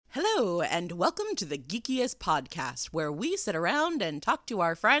Hello, and welcome to the Geekiest Podcast, where we sit around and talk to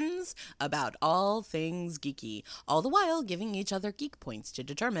our friends about all things geeky, all the while giving each other geek points to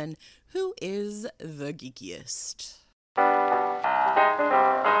determine who is the geekiest.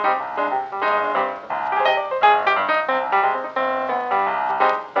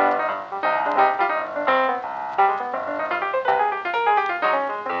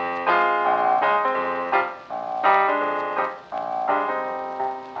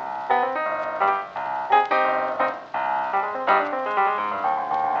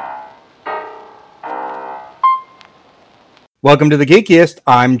 Welcome to the Geekiest.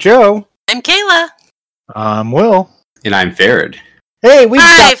 I'm Joe. I'm Kayla. I'm Will. And I'm Farad. Hey,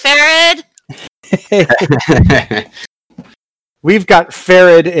 Farad! We've got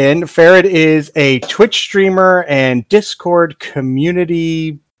Farad in. Farad is a Twitch streamer and Discord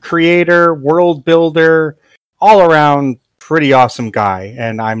community creator, world builder, all around pretty awesome guy.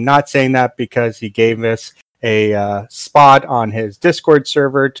 And I'm not saying that because he gave us a spot on his Discord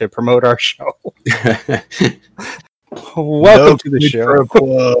server to promote our show. Welcome to the show.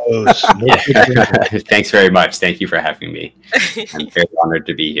 Thanks very much. Thank you for having me. I'm very honored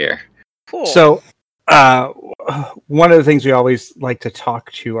to be here. Cool. So, one of the things we always like to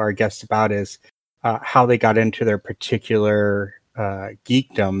talk to our guests about is how they got into their particular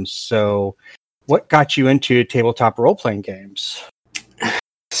geekdoms. So, what got you into tabletop role-playing games?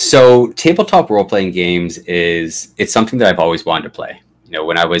 So, tabletop role-playing games it's something that I've always wanted to play. You know,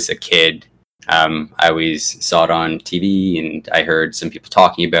 when I was a kid, I always saw it on TV and I heard some people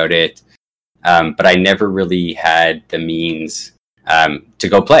talking about it, but I never really had the means to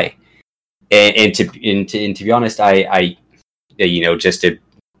go play. And to be honest, I just to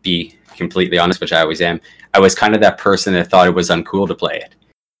be completely honest, which I always am, I was kind of that person that thought it was uncool to play it,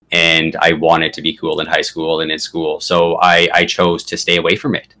 and I wanted to be cool in high school and in school, so I chose to stay away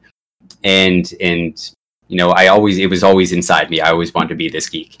from it. And you know, it was always inside me. I always wanted to be this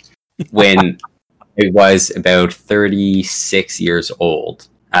geek. When I was about 36 years old,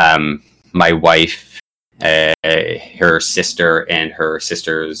 my wife, her sister, and her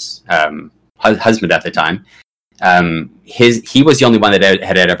sister's husband at the time, he was the only one that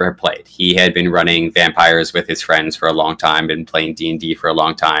had ever played. He had been running vampires with his friends for a long time, been playing D&D for a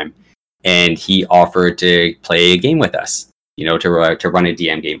long time, and he offered to play a game with us, you know, to run a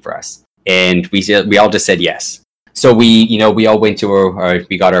DM game for us. And we all just said yes. So we all went to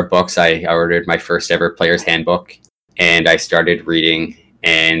we got our books. I ordered my first ever player's handbook, and I started reading,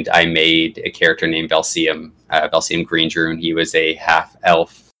 and I made a character named Velsium Greendrune. He was a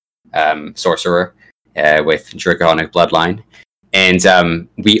half-elf sorcerer with draconic bloodline. And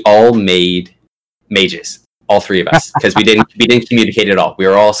we all made mages, all three of us, because we didn't communicate at all. We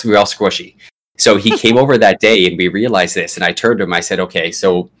were all squishy. So he came over that day, and we realized this, and I turned to him, I said, okay,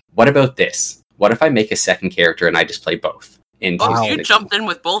 so what about this? What if I make a second character and I just play both? And you jumped in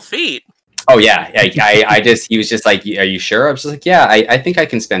with both feet. Oh yeah, he was just like, "Are you sure?" I was just like, "Yeah, I think I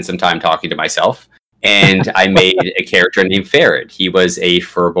can spend some time talking to myself." And I made a character named Farad. He was a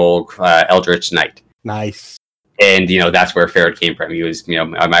Furbolg Eldritch Knight. Nice. And that's where Farad came from. He was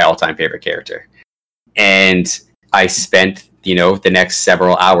my all-time favorite character. And I spent the next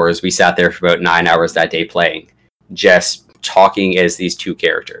several hours. We sat there for about 9 hours that day playing, just talking as these two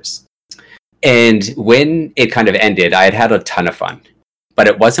characters. And when it kind of ended, I had a ton of fun, but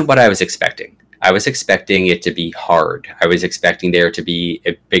it wasn't what I was expecting. I was expecting it to be hard. I was expecting there to be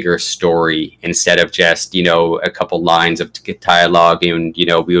a bigger story instead of just, a couple lines of dialogue, and,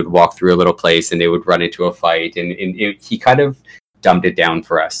 we would walk through a little place and they would run into a fight, and he kind of dumbed it down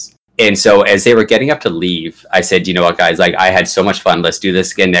for us. And so as they were getting up to leave, I said, you know what, guys, like, I had so much fun. Let's do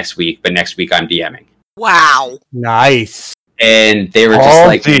this again next week, but next week I'm DMing. Wow. Nice. And they were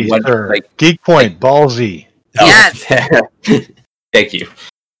ballsy, just like, what, Geek Point, ballsy. Yes. Thank you.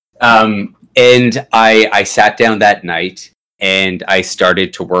 And I sat down that night and I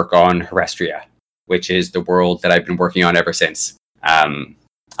started to work on Herestria, which is the world that I've been working on ever since.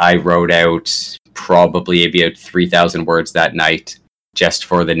 I wrote out probably about 3,000 words that night just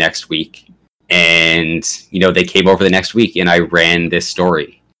for the next week. And, they came over the next week and I ran this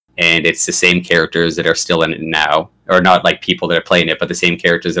story. And it's the same characters that are still in it now, or not like people that are playing it, but the same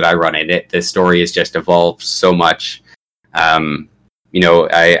characters that I run in it. The story has just evolved so much.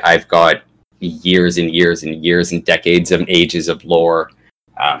 I've got years and years and years and decades and ages of lore.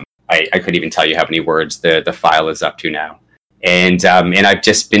 I couldn't even tell you how many words the file is up to now. And I've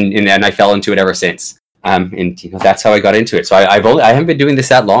just been, and I fell into it ever since. That's how I got into it. So I haven't been doing this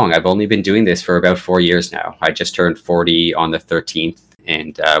that long. I've only been doing this for about 4 years now. I just turned 40 on the 13th.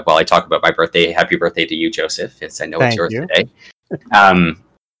 And while I talk about my birthday, happy birthday to you, Joseph. I know it's yours today.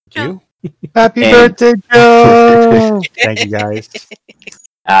 you. Happy And- birthday, Joe! Thank you, guys.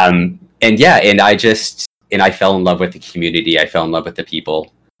 And I fell in love with the community. I fell in love with the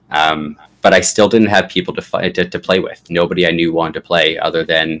people. But I still didn't have people to play with. Nobody I knew wanted to play other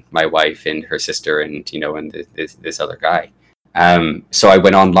than my wife and her sister and this other guy. So I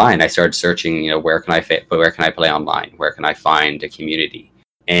went online. I started searching, where can I play online? Where can I find a community?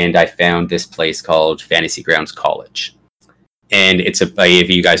 And I found this place called Fantasy Grounds College. And if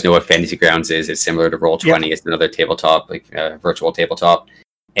you guys know what Fantasy Grounds is, it's similar to Roll20. It's another tabletop, virtual tabletop.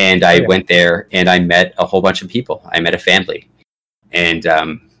 And I went there and I met a whole bunch of people. I met a family. And,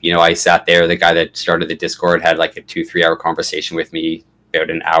 I sat there. The guy that started the Discord had like a 2-3 hour conversation with me about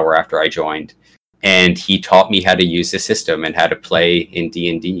an hour after I joined. And he taught me how to use the system and how to play in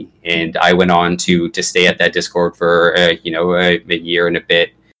D&D. And I went on to stay at that Discord for, a year and a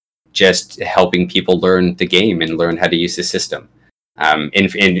bit, just helping people learn the game and learn how to use the system.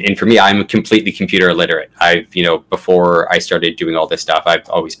 And for me, I'm completely computer illiterate. Before I started doing all this stuff, I've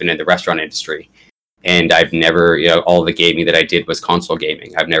always been in the restaurant industry. And I've never, all the gaming that I did was console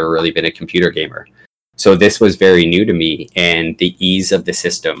gaming. I've never really been a computer gamer. So this was very new to me. And the ease of the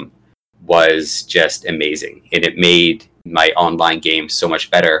system was just amazing. And it made my online game so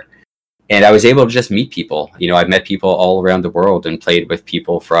much better. And I was able to just meet people. I've met people all around the world and played with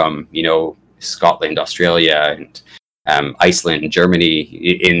people from, Scotland, Australia, and Iceland,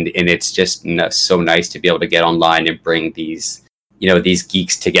 Germany. And it's just so nice to be able to get online and bring these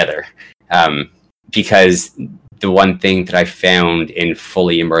geeks together. Because the one thing that I found in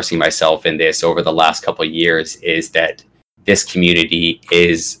fully immersing myself in this over the last couple of years is that this community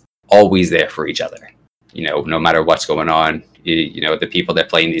is always there for each other. No matter what's going on, the people that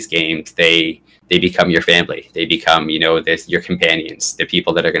play in these games, they become your family. They become, your companions, the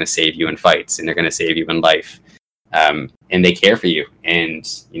people that are going to save you in fights and they're going to save you in life. And they care for you. And,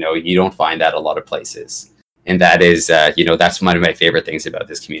 you don't find that a lot of places. And that is, that's one of my favorite things about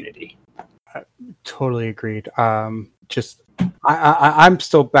this community. Totally agreed. I'm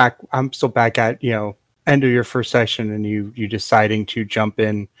still back at, end of your first session and you deciding to jump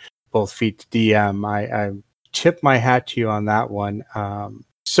in both feet to DM. I tip my hat to you on that one.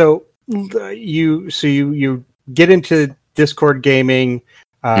 So you get into Discord gaming,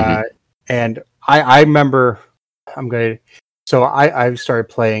 and I remember I started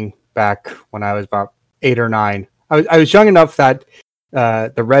playing back when I was about 8 or 9. I was young enough that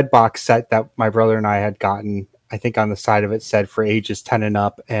the red box set that my brother and I had gotten, I think on the side of it said for ages 10 and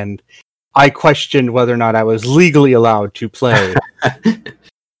up, and I questioned whether or not I was legally allowed to play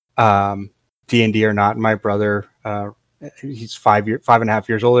D&D or not. And my brother, he's 5.5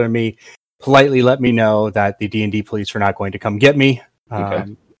 years older than me, politely let me know that the D&D police were not going to come get me.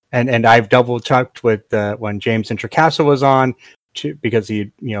 Okay. And I've double checked with when James Intracasa was on, because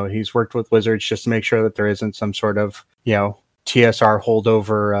he's worked with Wizards just to make sure that there isn't some sort of TSR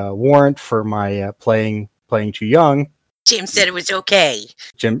holdover warrant for my playing too young. James said it was okay.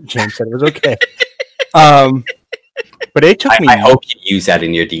 James said it was okay. But it took me. I hope you use that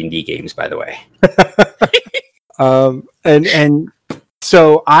in your D&D games, by the way. And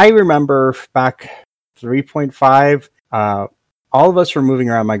so I remember back 3.5. All of us were moving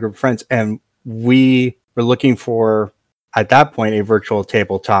around, my group of friends, and we were looking for, at that point, a virtual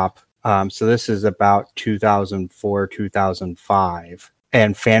tabletop. So this is about 2004, 2005.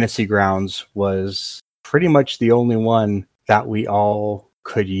 And Fantasy Grounds was pretty much the only one that we all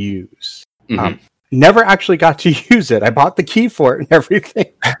could use. Never actually got to use it. I bought the key for it and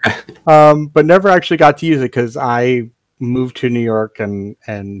everything. But never actually got to use it because I moved to New York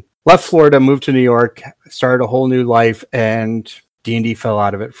and left Florida, moved to New York, started a whole new life, and D&D fell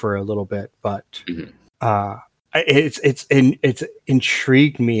out of it for a little bit. But it's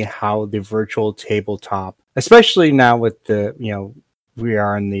intrigued me how the virtual tabletop, especially now with the we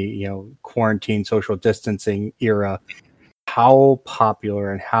are in the quarantine social distancing era, how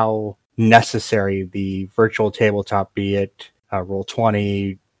popular and how necessary the virtual tabletop, be it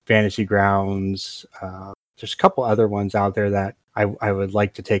Roll20, Fantasy Grounds. There's a couple other ones out there that I would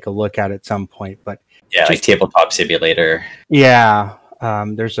like to take a look at some point. But yeah, like Tabletop Simulator. Yeah,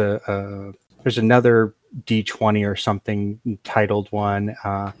 there's another D20 or something titled one.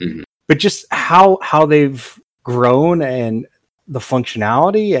 But just how they've grown and the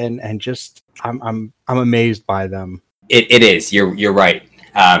functionality and just I'm amazed by them. It is. You're right.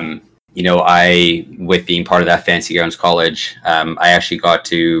 I, with being part of that Fantasy Grounds College, I actually got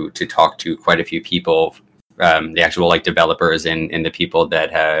to talk to quite a few people, the actual developers and the people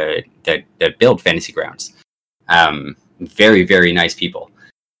that build Fantasy Grounds. Very, very nice people.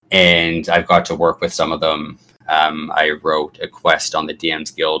 And I've got to work with some of them. I wrote a quest on the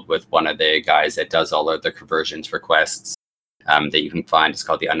DM's Guild with one of the guys that does all of the conversions for quests that you can find. It's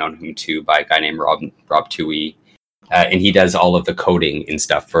called The Unknown Whom 2 by a guy named Rob Tui. And he does all of the coding and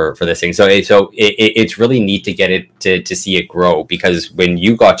stuff for this thing. So it's really neat to get it to see it grow, because when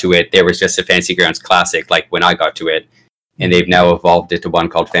you got to it, there was just a Fantasy Grounds Classic, like when I got to it, and they've now evolved it to one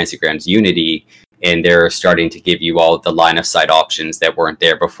called Fantasy Grounds Unity, and they're starting to give you all the line of sight options that weren't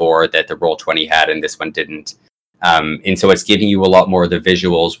there before, that the Roll20 had and this one didn't. And so it's giving you a lot more of the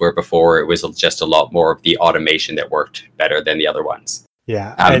visuals, where before it was just a lot more of the automation that worked better than the other ones.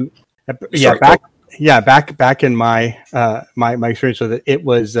 Yeah. Back in my my experience with it, it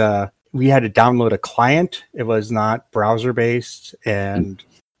was we had to download a client. It was not browser based, and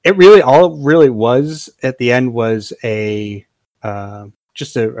it really was at the end was a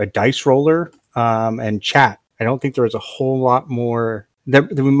just a dice roller and chat. I don't think there was a whole lot more.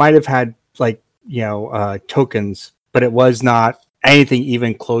 That we might have had tokens, but it was not anything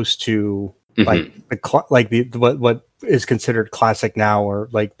even close to what is considered classic now, or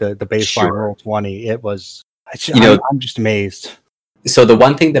like the baseline Roll20. It was, I'm just amazed. So the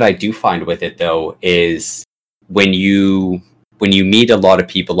one thing that I do find with it though is when you meet a lot of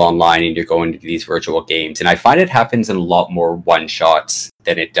people online and you're going to these virtual games, and I find it happens in a lot more one shots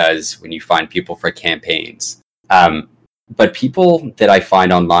than it does when you find people for campaigns. But people that I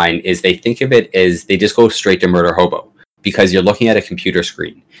find online is they think of it as they just go straight to Murder Hobo, because you're looking at a computer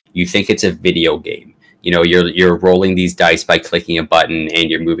screen. You think it's a video game. You're rolling these dice by clicking a button, and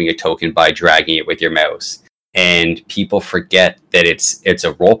you're moving a token by dragging it with your mouse. And people forget that it's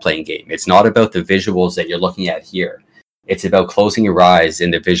a role-playing game. It's not about the visuals that you're looking at here. It's about closing your eyes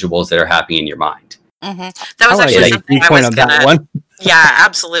and the visuals that are happening in your mind. Mm-hmm. That was actually something I was going to... Yeah,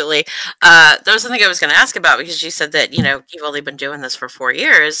 absolutely. That was something I was going to ask about, because you said that, you've only been doing this for 4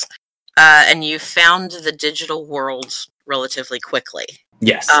 years, and you found the digital world relatively quickly.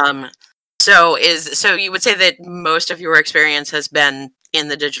 Yes. So you would say that most of your experience has been in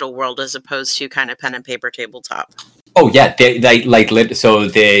the digital world as opposed to kind of pen and paper tabletop? Oh yeah,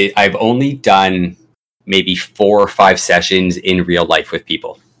 I've only done maybe 4 or 5 sessions in real life with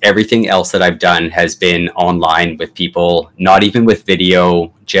people. Everything else that I've done has been online with people, not even with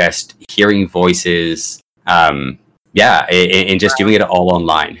video, just hearing voices. And just doing it all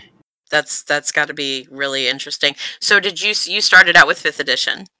online. That's got to be really interesting. So you started out with 5th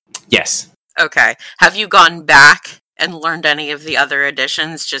edition? Yes. Okay. Have you gone back and learned any of the other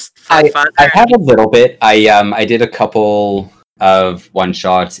editions just for fun? I have a little bit. I did a couple of one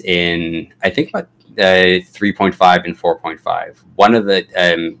shots in, I think, 3.5 and 4.5.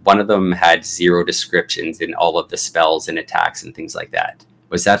 One of them had 0 descriptions in all of the spells and attacks and things like that.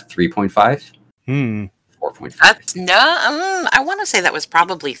 Was that 3.5? 4.5. No, I want to say that was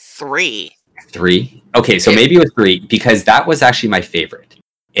probably 3. 3? Okay, so maybe it was 3, because that was actually my favorite.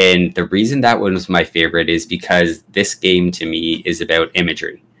 And the reason that one was my favorite is because this game to me is about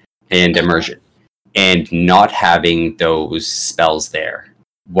imagery and immersion. And not having those spells there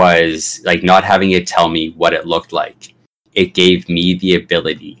was like not having it tell me what it looked like. It gave me the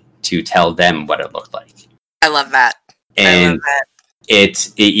ability to tell them what it looked like. I love that. And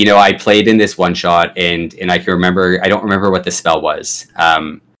I played in this one shot, and I can remember, I don't remember what the spell was,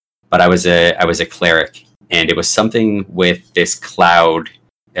 but I was a cleric, and it was something with this cloud,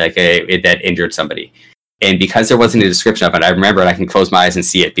 that injured somebody. And because there wasn't a description of it, I remember, and I can close my eyes and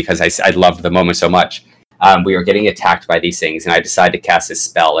see it because I loved the moment so much. We were getting attacked by these things, and I decided to cast this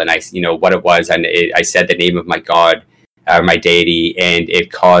spell, and what it was, and I said the name of my god, my deity, and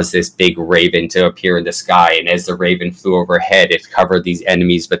it caused this big raven to appear in the sky, and as the raven flew overhead, it covered these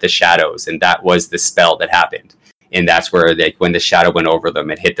enemies with the shadows, and that was the spell that happened. And that's where, when the shadow went over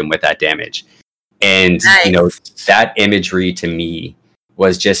them, it hit them with that damage. And nice. That imagery to me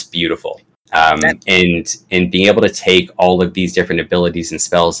was just beautiful. And being able to take all of these different abilities and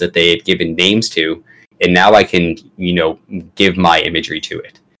spells that they had given names to, and now I can give my imagery to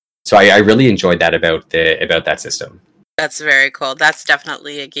it. So I really enjoyed that about that system. That's very cool. That's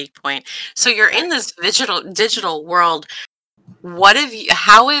definitely a geek point. So you're in this digital world.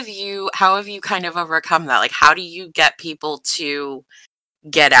 How have you kind of overcome that? Like, how do you get people to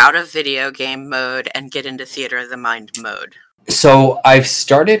get out of video game mode and get into theater of the mind mode? So I've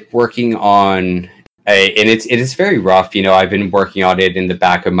started working on, and it is very rough. I've been working on it in the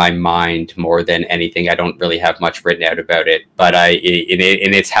back of my mind more than anything. I don't really have much written out about it, but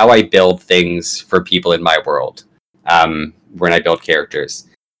it's how I build things for people in my world. When I build characters,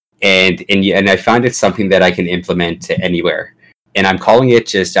 and I found it's something that I can implement to anywhere. And I'm calling it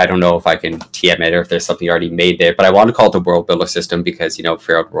just, I don't know if I can TM it or if there's something already made there, but I want to call it the World Builder system because,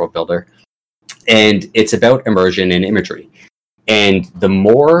 Feral World Builder. And it's about immersion and imagery. And the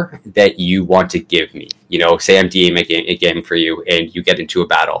more that you want to give me, say I'm DMing a game for you and you get into a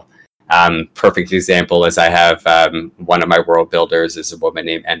battle. Perfect example is I have one of my world builders is a woman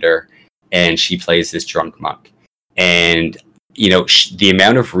named Ender, and she plays this drunk monk. And, the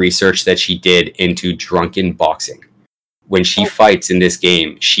amount of research that she did into drunken boxing, when she fights in this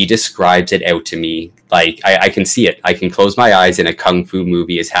game, she describes it out to me like I can see it. I can close my eyes and a kung fu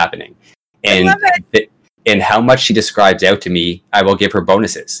movie is happening. And and how much she describes out to me, I will give her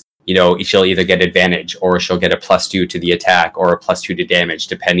bonuses. She'll either get advantage or she'll get a +2 to the attack or a +2 to damage,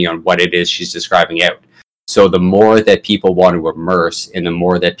 depending on what it is she's describing out. So the more that people want to immerse and the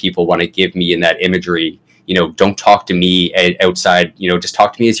more that people want to give me in that imagery, don't talk to me outside, just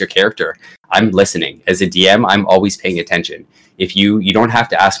talk to me as your character. I'm listening. As a DM, I'm always paying attention. If you don't have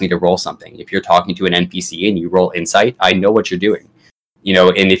to ask me to roll something. If you're talking to an NPC and you roll insight, I know what you're doing.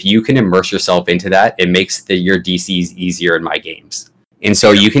 And if you can immerse yourself into that, it makes your DCs easier in my games. And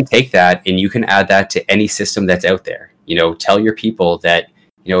so you can take that and you can add that to any system that's out there. Tell your people that,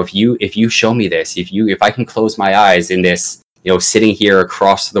 if you show me this, if I can close my eyes in this, sitting here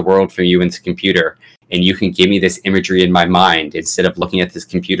across the world from you in the computer, and you can give me this imagery in my mind instead of looking at this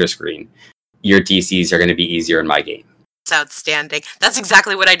computer screen, your DCs are going to be easier in my game. It's outstanding. That's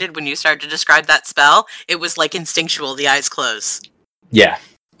exactly what I did when you started to describe that spell. It was like instinctual, the eyes close. Yeah.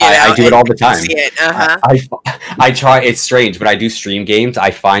 I do it all the time. I try. It's strange. When I do stream games,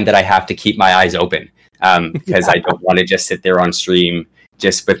 I find that I have to keep my eyes open because I don't want to just sit there on stream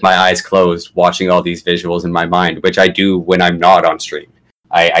just with my eyes closed, watching all these visuals in my mind, which I do when I'm not on stream.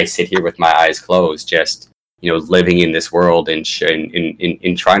 I sit here with my eyes closed, just living in this world and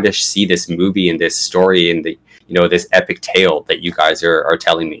trying to see this movie and this story and the this epic tale that you guys are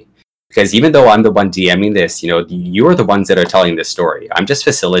telling me. Because even though I'm the one DMing this, you're the ones that are telling this story. I'm just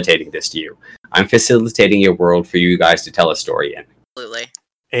facilitating this to you. I'm facilitating a world for you guys to tell a story in. Absolutely.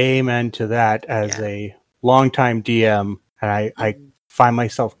 Amen to that. As a longtime DM, and I find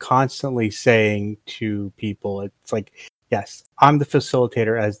myself constantly saying to people, it's like, yes, I'm the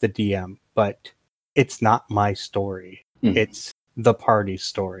facilitator as the DM, but it's not my story. It's the party's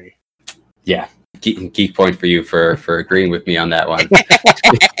story. Yeah. Geek point for you for agreeing with me on that one.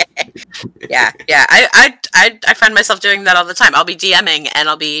 Yeah. I find myself doing that all the time. I'll be DMing and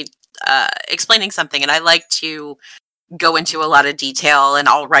I'll be explaining something, and I like to go into a lot of detail, and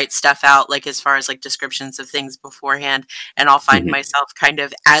I'll write stuff out, like as far as like descriptions of things beforehand, and I'll find myself kind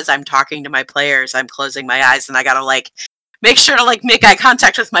of as I'm talking to my players, I'm closing my eyes, and I gotta like make sure to like make eye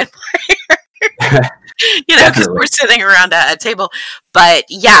contact with my player. Because we're sitting around a table. But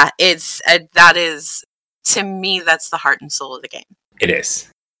yeah, that is, to me, that's the heart and soul of the game. It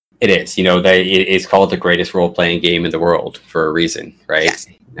is. It's called the greatest role-playing game in the world for a reason, right? Yes.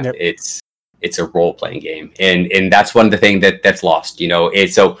 Yep. It's a role-playing game, and that's one of the things that's lost.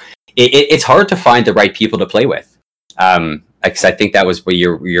 It's hard to find the right people to play with. Because I think that was what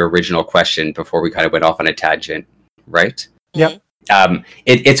your original question before we kind of went off on a tangent, right? Yep.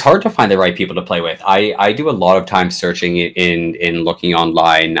 It's hard to find the right people to play with. I do a lot of time searching in looking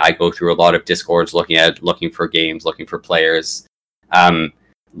online. I go through a lot of Discords looking for games, looking for players,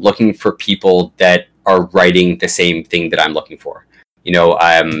 looking for people that are writing the same thing that I'm looking for.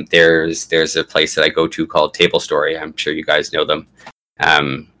 There's a place that I go to called Table Story. I'm sure you guys know them.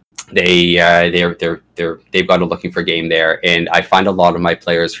 They've got a looking for game there, and I find a lot of my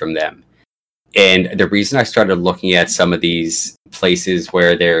players from them. And the reason I started looking at some of these places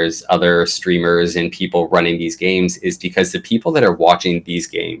where there's other streamers and people running these games is because the people that are watching these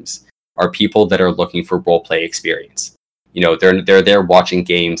games are people that are looking for roleplay experience. They're there watching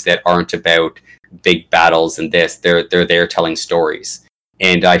games that aren't about big battles and this. They're there telling stories.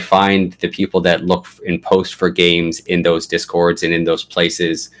 And I find the people that look and post for games in those Discords and in those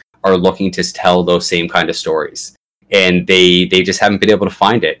places are looking to tell those same kind of stories. And they just haven't been able to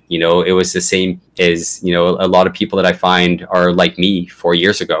find it. It was the same as, a lot of people that I find are like me 4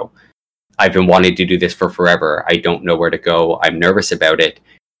 years ago. I've been wanting to do this for forever. I don't know where to go. I'm nervous about it.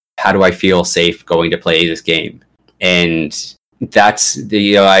 How do I feel safe going to play this game? And that's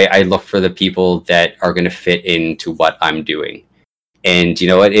I look for the people that are going to fit into what I'm doing. And you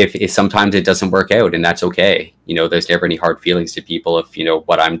know what, if sometimes it doesn't work out, and that's okay. There's never any hard feelings to people if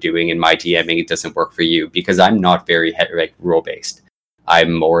what I'm doing in my DMing, it doesn't work for you, because I'm not very role based.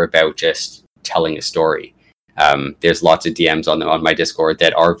 I'm more about just telling a story. There's lots of DMs on my Discord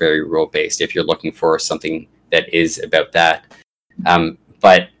that are very role based if you're looking for something that is about that.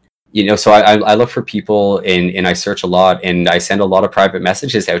 But so I look for people and I search a lot, and I send a lot of private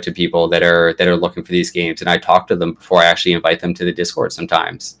messages out to people that are looking for these games, and I talk to them before I actually invite them to the Discord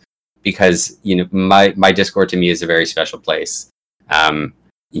sometimes. because my Discord to me is a very special place.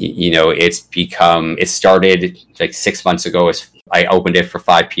 It started like 6 months ago as I opened it for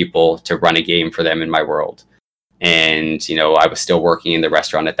 5 people to run a game for them in my world. And, I was still working in the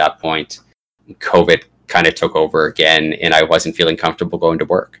restaurant at that point. COVID kind of took over again, and I wasn't feeling comfortable going to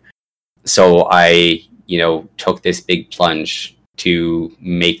work. So I, took this big plunge to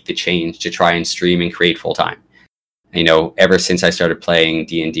make the change to try and stream and create full time. Ever since I started playing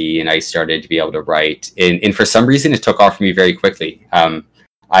D&D and I started to be able to write, and for some reason it took off for me very quickly. I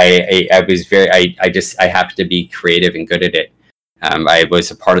happened to be creative and good at it. I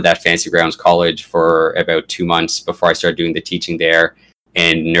was a part of that Fancy Grounds College for about 2 months before I started doing the teaching there.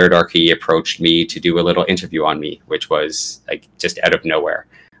 And Nerdarchy approached me to do a little interview on me, which was like just out of nowhere.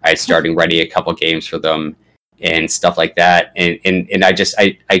 I started writing a couple games for them and stuff like that. And I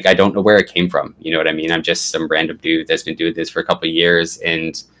don't know where it came from. You know what I mean? I'm just some random dude that's been doing this for a couple of years.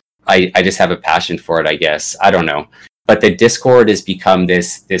 And I just have a passion for it, I guess. I don't know. But the Discord has become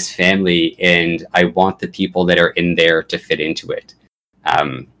this family, and I want the people that are in there to fit into it.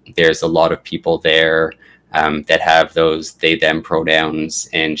 There's a lot of people there that have those they them pronouns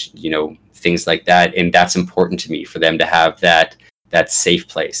and things like that, and that's important to me for them to have that safe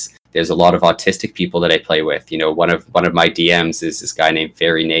place. There's a lot of autistic people that I play with. One of my DMs is this guy named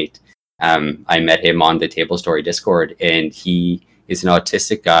Fairy Nate. I met him on the Table Story Discord, and he is an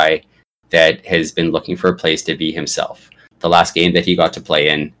autistic guy that has been looking for a place to be himself. The last game that he got to play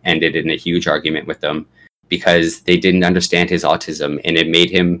in ended in a huge argument with them because they didn't understand his autism, and it made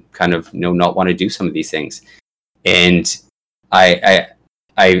him kind of not want to do some of these things. And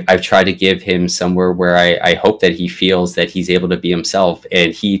I've tried to give him somewhere where I hope that he feels that he's able to be himself,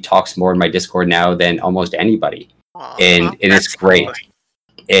 and he talks more in my Discord now than almost anybody. And it's great.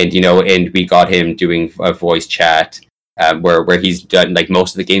 And and we got him doing a voice chat where he's done, like,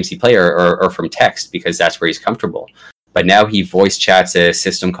 most of the games he play are from text because that's where he's comfortable. But now he voice chats a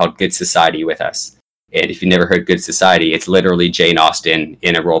system called Good Society with us. And if you've never heard Good Society, it's literally Jane Austen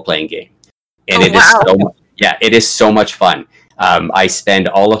in a role-playing game. And it is so much fun. I spend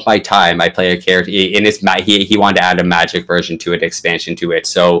all of my time, I play a character, and he wanted to add a magic version to it, expansion to it.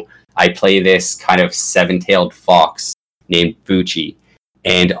 So I play this kind of 7-tailed fox named Bucci.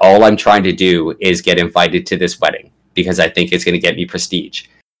 And all I'm trying to do is get invited to this wedding because I think it's going to get me prestige.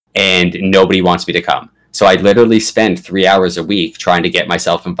 And nobody wants me to come. So I literally spend 3 hours a week trying to get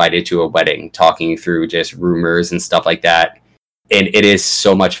myself invited to a wedding, talking through just rumors and stuff like that. And it is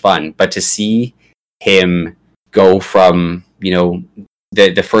so much fun. But to see him go from,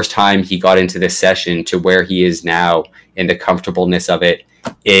 the first time he got into this session to where he is now and the comfortableness of it,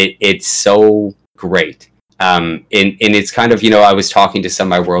 it's so great. And it's kind of, I was talking to some of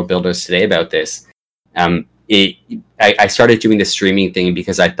my world builders today about this. I started doing the streaming thing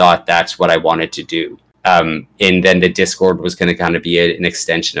because I thought that's what I wanted to do. And then the Discord was going to kind of be an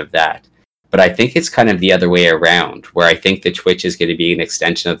extension of that. But I think it's kind of the other way around, where I think the Twitch is going to be an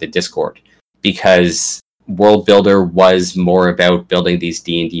extension of the Discord, because World Builder was more about building these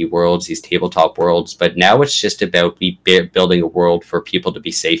D&D worlds, these tabletop worlds, but now it's just about building a world for people to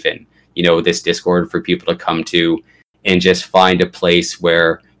be safe in. This Discord for people to come to and just find a place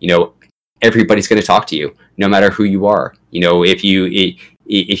where, everybody's going to talk to you, no matter who you are. If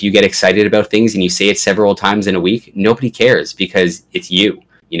you get excited about things and you say it several times in a week, nobody cares because it's you.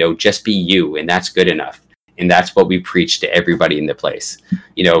 Just be you, and that's good enough. And that's what we preach to everybody in the place.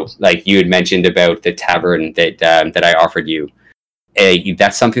 Like you had mentioned about the tavern that I offered you.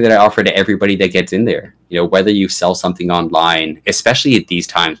 That's something that I offer to everybody that gets in there. Whether you sell something online, especially at these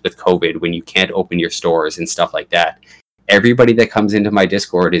times with COVID, when you can't open your stores and stuff like that, everybody that comes into my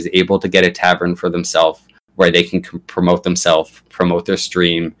Discord is able to get a tavern for themselves where they can promote themselves, promote their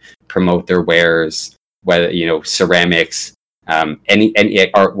stream, promote their wares, whether, ceramics, any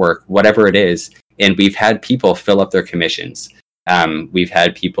artwork, whatever it is. And we've had people fill up their commissions. We've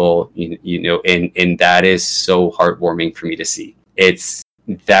had people, and that is so heartwarming for me to see.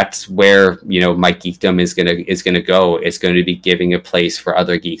 That's where, my geekdom is gonna go. It's going to be giving a place for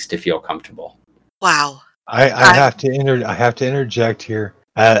other geeks to feel comfortable. Wow. I have to interject here.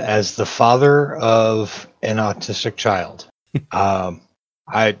 As the father of an autistic child, a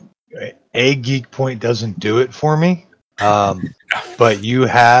Geek Point doesn't do it for me, but you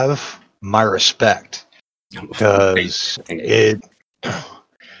have my respect, because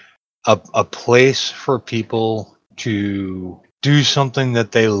a place for people to do something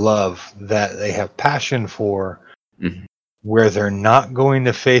that they love, that they have passion for, mm-hmm. where they're not going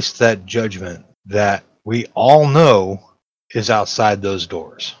to face that judgment that we all know is outside those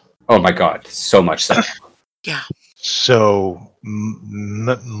doors. Oh my God, so much so. Yeah. So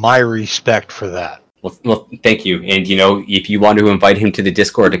my respect for that. Well, thank you. And if you want to invite him to the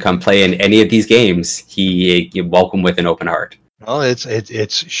Discord to come play in any of these games, you're welcome with an open heart. Well,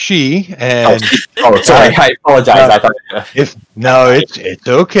 it's she and sorry, I apologize. I thought it's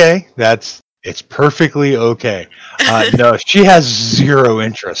okay. It's perfectly okay. No, she has zero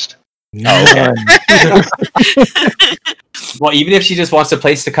interest. Okay. Well, even if she just wants a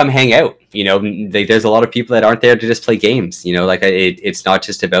place to come hang out, there's a lot of people that aren't there to just play games. It's not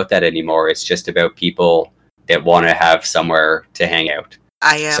just about that anymore. It's just about people that want to have somewhere to hang out.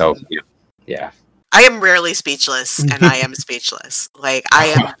 I am. So, yeah. I am rarely speechless, and I am speechless.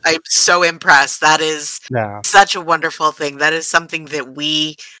 I'm so impressed. That is such a wonderful thing. That is something that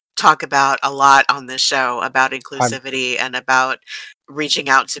we talk about a lot on this show, about inclusivity and about reaching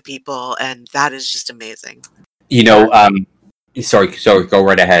out to people, and that is just amazing. Sorry, go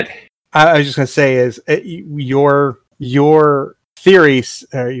right ahead. I was just going to say is your theories,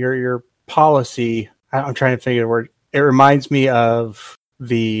 your policy. I'm trying to think of the word. It reminds me of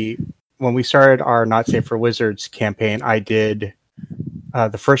when we started our Not Safe for Wizards campaign. I did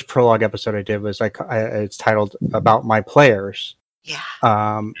the first prologue episode I did was it's titled About My Players.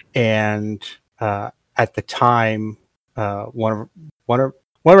 Yeah. And at the time, one of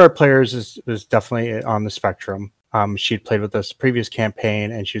our players was definitely on the spectrum. She'd played with us the previous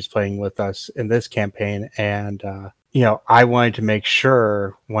campaign, and she was playing with us in this campaign. And I wanted to make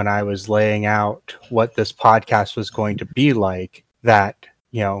sure when I was laying out what this podcast was going to be like that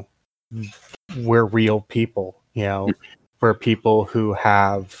we're real people. We're people who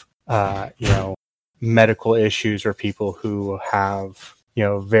have medical issues, or people who have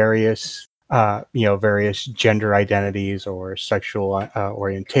various gender identities or sexual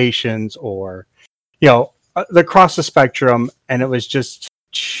orientations, or across the spectrum. And it was just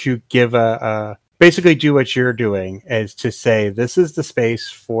to give basically do what you're doing, is to say this is the space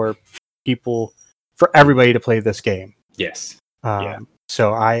for everybody to play this game. Yes.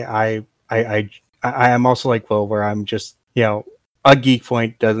 So I am also like Will, where I'm just a geek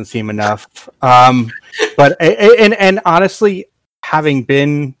point doesn't seem enough. But and honestly, having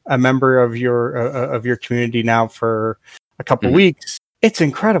been a member of your community now for a couple weeks, it's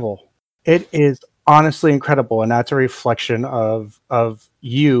incredible. It is honestly incredible, and that's a reflection of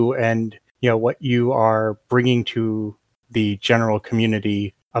you and what you are bringing to the general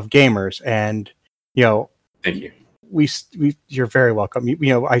community of gamers. And thank you. You're very welcome.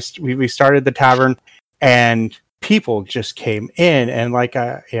 We started the tavern, and people just came in, and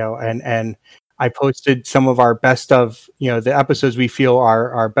and I posted some of our best of the episodes we feel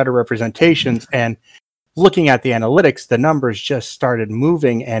are better representations, and looking at the analytics, the numbers just started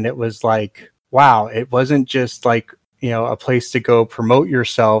moving, and it was like, wow, it wasn't just like a place to go promote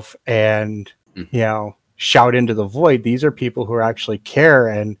yourself and shout into the void. These are people who actually care,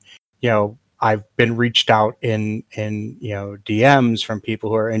 and I've been reached out in DMs from people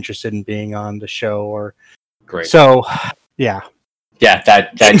who are interested in being on the show. Or great. So yeah,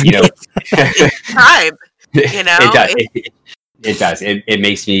 that tribe. It does. It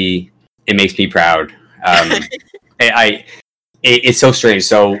makes me proud. It's so strange.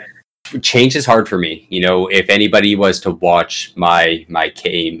 So change is hard for me. If anybody was to watch my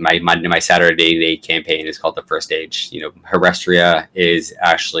Saturday day campaign, is called The First Stage. Herestria is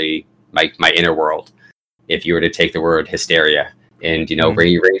actually my inner world. If you were to take the word hysteria and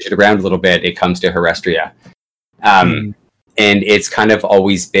rearrange it around a little bit, it comes to Herestria. And it's kind of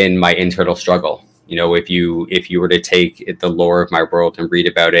always been my internal struggle. If you were to take the lore of my world and read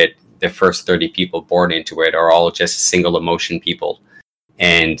about it, the first 30 people born into it are all just single emotion people.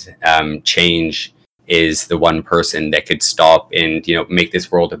 And change is the one person that could stop and make this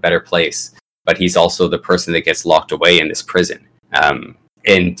world a better place. But he's also the person that gets locked away in this prison.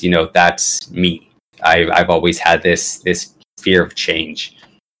 And that's me. I've always had this fear of change.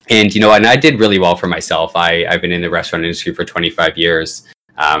 And and I did really well for myself. I've been in the restaurant industry for 25 years.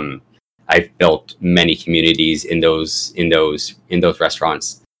 I've built many communities in those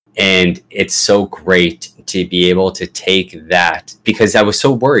restaurants. And it's so great to be able to take that, because I was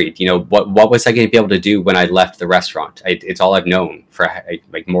so worried, what was I going to be able to do when I left the restaurant? It's all I've known for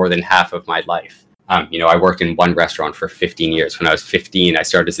more than half of my life. I worked in one restaurant for 15 years. When I was 15, I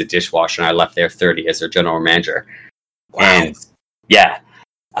started as a dishwasher, and I left there 30 as their general manager. Wow. And yeah.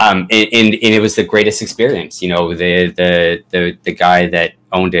 And it was the greatest experience. The guy that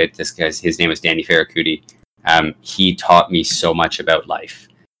owned it, his name was Danny Ferracuti. He taught me so much about life,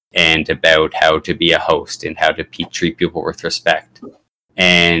 and about how to be a host, and how to treat people with respect,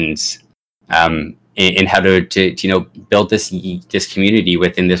 and how to build this community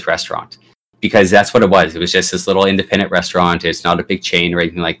within this restaurant. because that's what it was. It was just this little independent restaurant. It's not a big chain or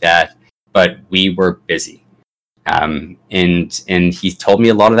anything like that, but we were busy. And he told me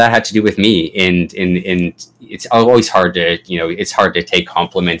a lot of that had to do with me. And it's always hard to, it's hard to take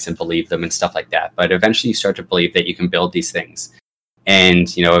compliments and believe them and stuff like that. But eventually you start to believe that you can build these things.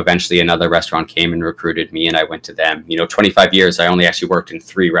 And, eventually another restaurant came and recruited me and I went to them. 25 years, I only actually worked in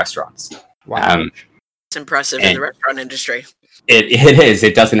 3 restaurants. Wow. It's impressive in the restaurant industry. It is.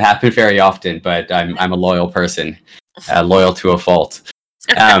 It doesn't happen very often, but I'm a loyal person, loyal to a fault.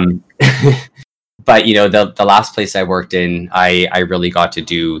 But the last place I worked in, I really got to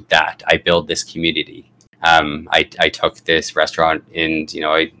do that. I built this community. I took this restaurant and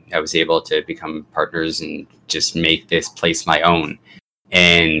I was able to become partners and just make this place my own.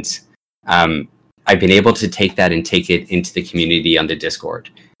 And I've been able to take that and take it into the community on the Discord.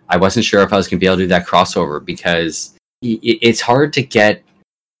 I wasn't sure if I was going to be able to do that crossover because it's hard to get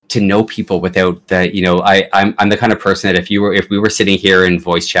to know people without the, I'm the kind of person that if we were sitting here in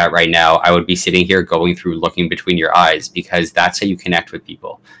voice chat right now, I would be sitting here going through looking between your eyes because that's how you connect with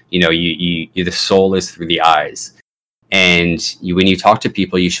people. You the soul is through the eyes. And when you talk to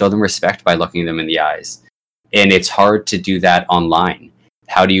people, you show them respect by looking them in the eyes. And it's hard to do that online.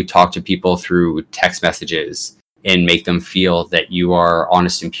 How do you talk to people through text messages and make them feel that you are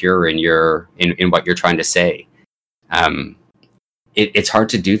honest and pure in what you're trying to say? It's hard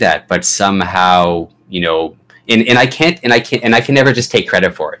to do that, but somehow, and I can never just take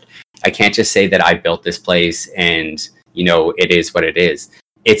credit for it. I can't just say that I built this place and, it is what it is.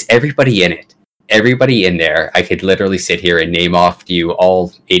 It's everybody in it. Everybody in there. I could literally sit here and name off to you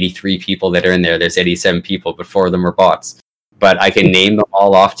all 83 people that are in there. There's 87 people, but 4 of them are bots. But I can name them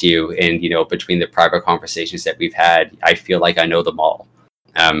all off to you. And, between the private conversations that we've had, I feel like I know them all.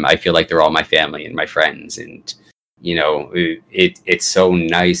 I feel like they're all my family and my friends. And, it's so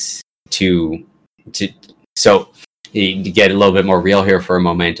nice to get a little bit more real here for a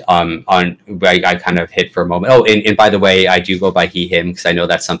moment. I kind of hit for a moment. Oh, and by the way, I do go by he, him, because I know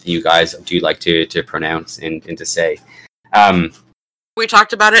that's something you guys do like to pronounce and to say. We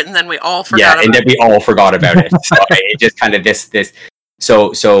talked about it and then we all forgot about it. Yeah, and then we all forgot about it. So it just kind of this.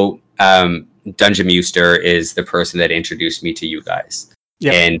 So Dungeon Muster is the person that introduced me to you guys.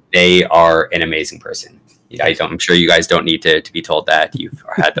 Yep. And they are an amazing person. I'm sure you guys don't need to be told that. You've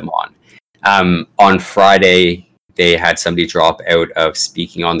had them on. On Friday, they had somebody drop out of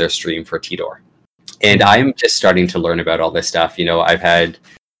speaking on their stream for Tidor. And I'm just starting to learn about all this stuff. I've had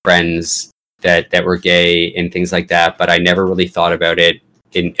friends that were gay and things like that, but I never really thought about it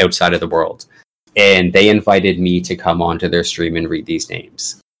outside of the world. And they invited me to come onto their stream and read these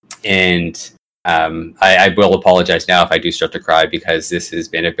names. And I will apologize now if I do start to cry because this has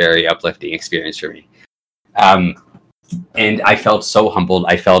been a very uplifting experience for me. And I felt so humbled.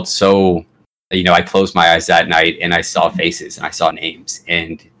 I felt so, I closed my eyes that night and I saw faces and I saw names.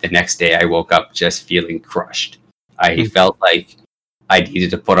 And the next day I woke up just feeling crushed. I felt like I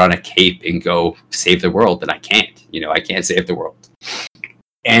needed to put on a cape and go save the world. And I can't, I can't save the world.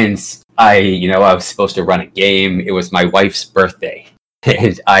 And I was supposed to run a game. It was my wife's birthday.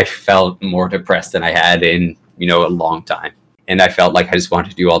 And I felt more depressed than I had in, a long time. And I felt like I just wanted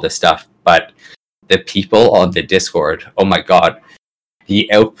to do all this stuff. But the people on the Discord, oh my God,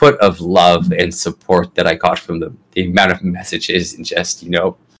 the output of love and support that I got from them, the amount of messages and just,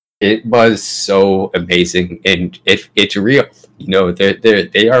 it was so amazing. And it's real,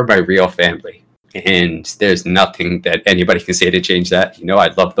 they are my real family. And there's nothing that anybody can say to change that. I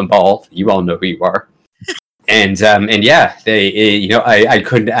love them all. You all know who you are. And yeah, I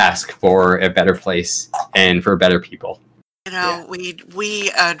couldn't ask for a better place and for better people.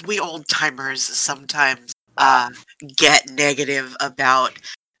 We old timers sometimes get negative about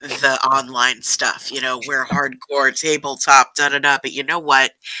the online stuff. We're hardcore tabletop, But you know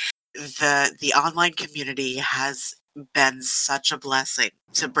what? The online community has been such a blessing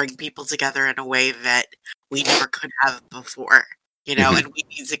to bring people together in a way that we never could have before. And we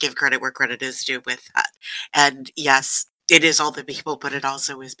need to give credit where credit is due with that. And yes, it is all the people, but it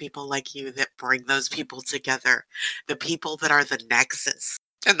also is people like you that bring those people together. The people that are the nexus.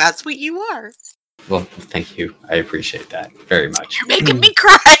 And that's what you are. Well, thank you. I appreciate that very much. You're making me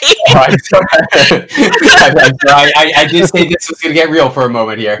cry. I'm sorry. I did say this was going to get real for a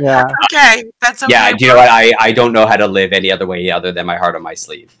moment here. Yeah. Okay. That's okay. Yeah, you know what? I don't know how to live any other way other than my heart on my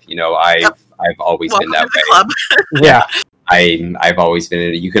sleeve. I've always been that way. Club. Yeah. I've always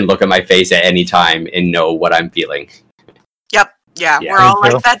been. You can look at my face at any time and know what I'm feeling. Yep. Yeah. We're all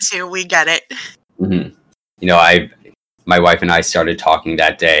like that too. We get it. Mm-hmm. My wife and I started talking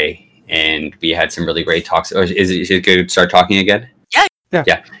that day, and we had some really great talks. Is it good to start talking again?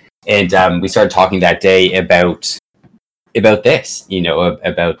 Yeah. And we started talking that day about this,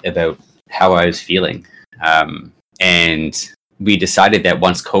 about how I was feeling. And we decided that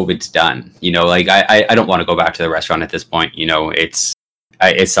once COVID's done, I don't want to go back to the restaurant at this point. It's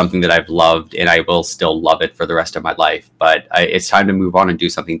something that I've loved, and I will still love it for the rest of my life. But it's time to move on and do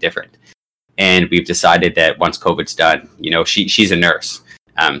something different. And we've decided that once COVID's done, she's a nurse.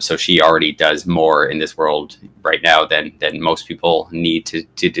 So she already does more in this world right now than most people need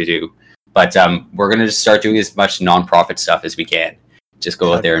to do. But we're going to just start doing as much nonprofit stuff as we can. Just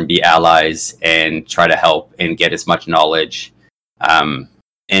go out there and be allies and try to help and get as much knowledge.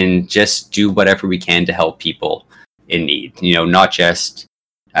 And just do whatever we can to help people in need. Not just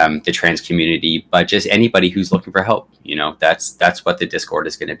the trans community, but just anybody who's looking for help. That's what the Discord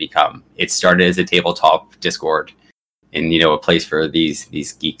is going to become. It started as a tabletop Discord, and a place for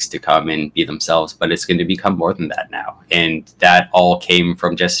these geeks to come and be themselves, but it's going to become more than that now. And that all came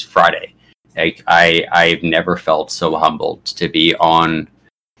from just Friday. Like I've never felt so humbled to be on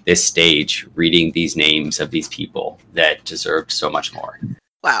this stage reading these names of these people that deserved so much more.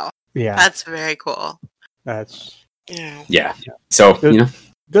 Wow. Yeah. That's very cool. That's yeah. So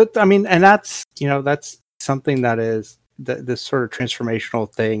I mean, and that's something that is this sort of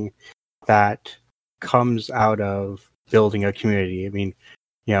transformational thing that comes out of building a community. I mean,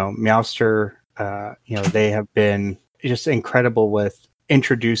 Meowster, they have been just incredible with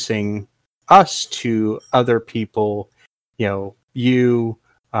introducing us to other people.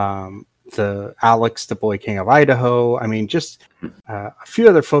 The Alex, the Boy King of Idaho. I mean, just a few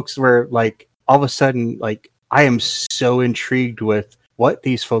other folks where like all of a sudden, like I am so intrigued with what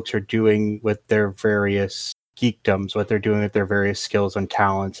these folks are doing with their various geekdoms, what they're doing with their various skills and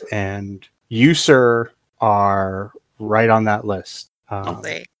talents. And you, sir, are right on that list.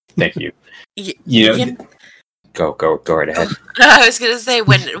 Thank you. Go right ahead. I was going to say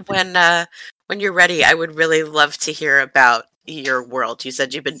when you're ready, I would really love to hear about your world. You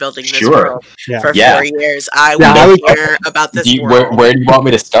said you've been building this world for 4 years. I want to hear about this world. Where do you want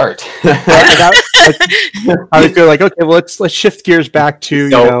me to start? I was going like, okay, well, let's shift gears back to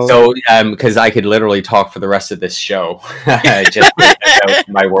because I could literally talk for the rest of this show just about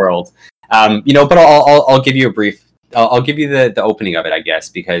my world. But I'll give you a brief. I'll give you the opening of it, I guess,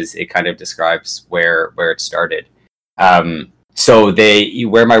 because it kind of describes where it started. So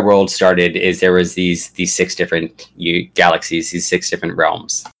where my world started is there was these 6 different galaxies, these 6 different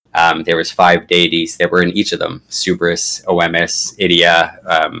realms. There was 5 deities that were in each of them: Subris, Oemis, Idia,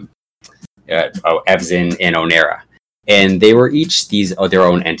 Evzin, and Onera. And they were each their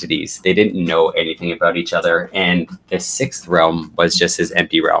own entities. They didn't know anything about each other. And the 6th realm was just this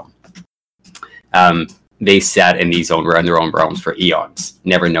empty realm. They sat in their own realms for eons,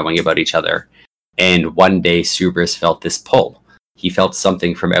 never knowing about each other. And one day, Subris felt this pull. He felt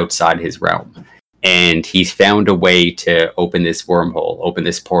something from outside his realm. And he found a way to open this wormhole, open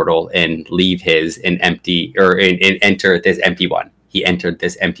this portal, and leave and enter this empty one. He entered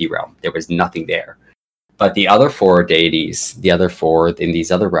this empty realm. There was nothing there. But the other 4 deities, the other 4 in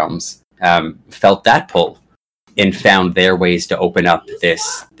these other realms, felt that pull and found their ways to open up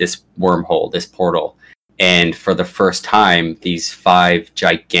this wormhole, this portal. And for the first time, these 5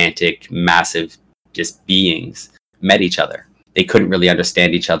 gigantic, massive just beings met each other. They couldn't really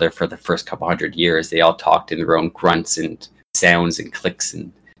understand each other for the first couple 100 years. They all talked in their own grunts and sounds and clicks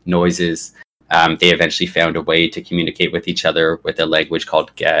and noises. They eventually found a way to communicate with each other with a language called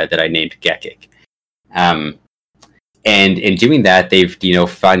that I named Gekic. And in doing that, they've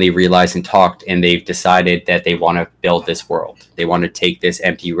finally realized and talked, and they've decided that they want to build this world. They want to take this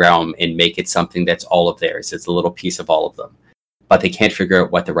empty realm and make it something that's all of theirs. It's a little piece of all of them. But they can't figure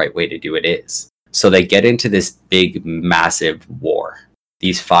out what the right way to do it is. So they get into this big, massive war.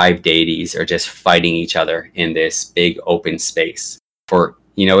 These 5 deities are just fighting each other in this big open space for,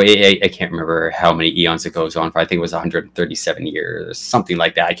 I can't remember how many eons it goes on for. I think it was 137 years, something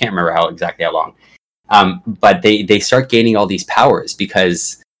like that. I can't remember how long. But they start gaining all these powers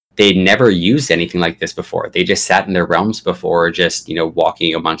because they never used anything like this before. They just sat in their realms before, just,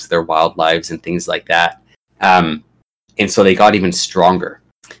 walking amongst their wild lives and things like that. And so they got even stronger.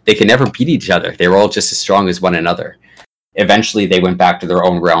 They could never beat each other. They were all just as strong as one another. Eventually, they went back to their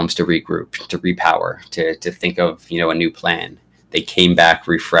own realms to regroup, to repower, to think of, a new plan. They came back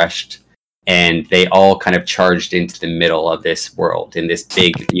refreshed, and they all kind of charged into the middle of this world in this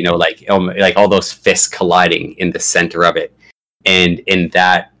big, like all those fists colliding in the center of it. And in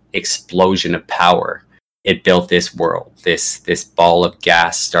that explosion of power, it built this world. This ball of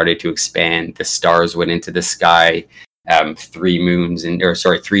gas started to expand. The stars went into the sky.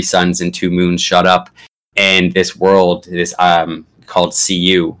 3 suns and 2 moons shot up, and this world, this called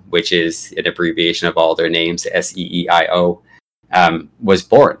CU, which is an abbreviation of all their names, SEEIO, was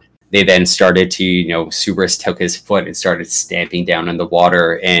born. They then started to, Cerberus took his foot and started stamping down on the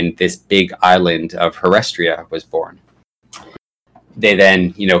water, and this big island of Herestria was born. They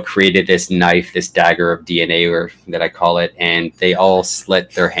then, created this knife, this dagger of DNA, or that I call it, and they all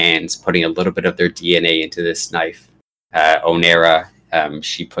slit their hands, putting a little bit of their DNA into this knife. Onera,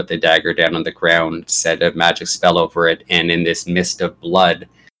 she put the dagger down on the ground, said a magic spell over it, and in this mist of blood,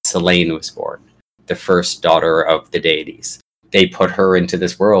 Selene was born, the first daughter of the deities. They put her into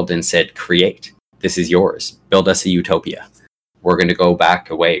this world and said, create. This is yours. Build us a utopia. We're going to go back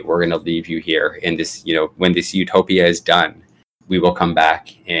away. We're going to leave you here. And this, when this utopia is done, we will come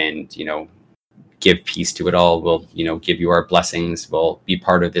back and, give peace to it all. We'll, give you our blessings. We'll be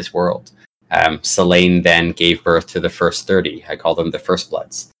part of this world. Selene then gave birth to the first 30. I call them the First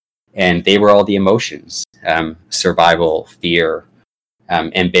Bloods. And they were all the emotions, survival, fear,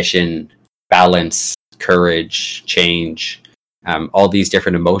 ambition, balance, courage, change. All these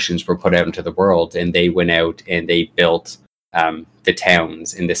different emotions were put out into the world, and they went out and they built the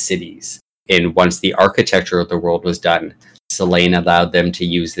towns and the cities. And once the architecture of the world was done, Selene allowed them to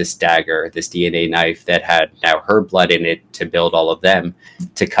use this dagger, this DNA knife that had now her blood in it, to build all of them,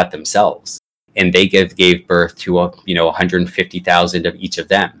 to cut themselves. And they gave birth to 150,000 of each of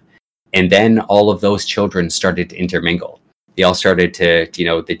them. And then all of those children started to intermingle. They all started to,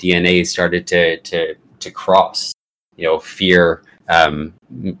 the DNA started to cross. Fear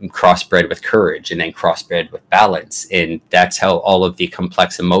crossbred with courage, and then crossbred with balance. And that's how all of the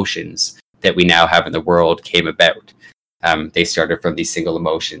complex emotions that we now have in the world came about. They started from these single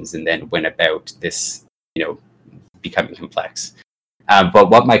emotions and then went about this, becoming complex. But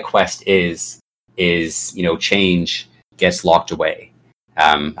what my quest is, change gets locked away.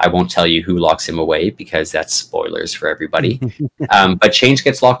 I won't tell you who locks him away because that's spoilers for everybody. But change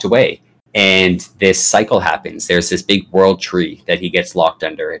gets locked away. And this cycle happens. There's this big world tree that he gets locked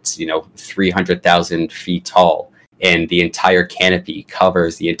under. It's, 300,000 feet tall, and the entire canopy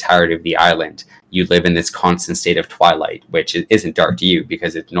covers the entirety of the island. You live in this constant state of twilight, which isn't dark to you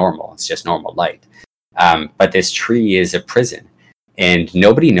because it's normal. It's just normal light. But this tree is a prison, and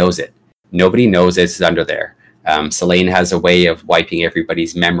nobody knows it. Nobody knows it's under there. Selene has a way of wiping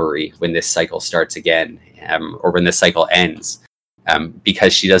everybody's memory when this cycle starts again, or when the cycle ends.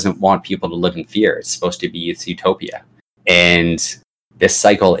 Because she doesn't want people to live in fear. It's supposed to be its utopia. And this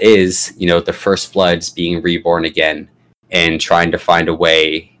cycle is, the First Bloods being reborn again and trying to find a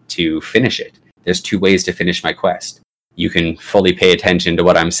way to finish it. There's 2 ways to finish my quest. You can fully pay attention to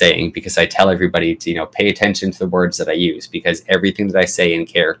what I'm saying, because I tell everybody to, pay attention to the words that I use, because everything that I say in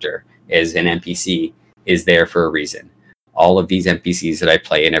character as an NPC is there for a reason. All of these NPCs that I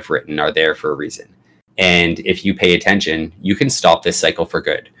play and have written are there for a reason. And if you pay attention, you can stop this cycle for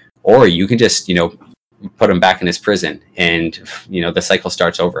good. Or you can just, put him back in his prison and, the cycle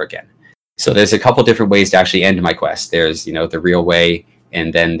starts over again. So there's a couple different ways to actually end my quest. There's, the real way,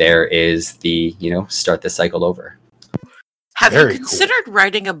 and then there is the, start the cycle over. Have you considered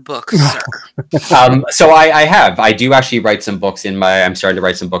writing a book, sir? So I have. I do actually write some books I'm starting to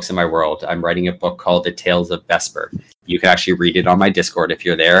write some books in my world. I'm writing a book called The Tales of Vesper. You can actually read it on my Discord if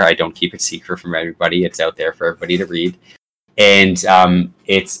you're there. I don't keep it secret from everybody. It's out there for everybody to read. And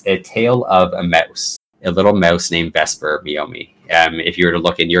it's a tale of a mouse, a little mouse named Vesper, Miyomi. If you were to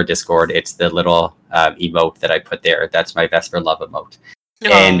look in your Discord, it's the little emote that I put there. That's my Vesper love emote. Oh.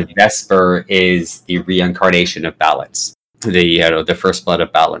 And Vesper is the reincarnation of balance. The first blood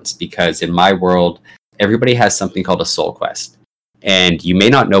of balance, because in my world, everybody has something called a soul quest. And you may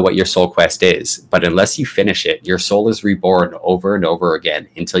not know what your soul quest is, but unless you finish it, your soul is reborn over and over again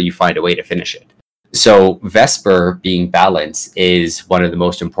until you find a way to finish it. So Vesper, being balance, is one of the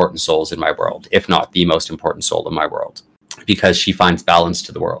most important souls in my world, if not the most important soul in my world, because she finds balance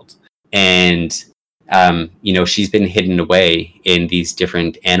to the world. And, she's been hidden away in these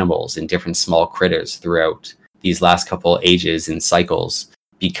different animals and different small critters throughout these last couple ages and cycles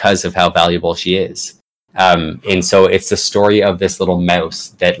because of how valuable she is. And so it's the story of this little mouse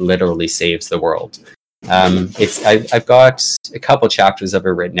that literally saves the world. I've got a couple chapters of it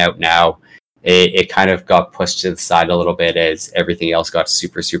written out now. It kind of got pushed to the side a little bit as everything else got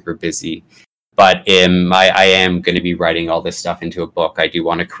super, super busy. But I am going to be writing all this stuff into a book. I do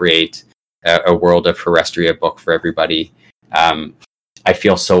want to create a World of Herestria book for everybody. I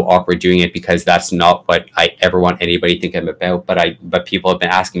feel so awkward doing it because that's not what I ever want anybody to think I'm about, but people have been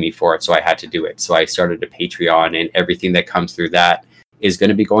asking me for it, so I had to do it. So I started a Patreon, and everything that comes through that is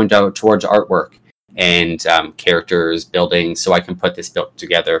going to be going down towards artwork and characters building, so I can put this built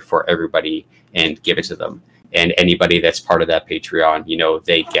together for everybody and give it to them. And anybody that's part of that Patreon,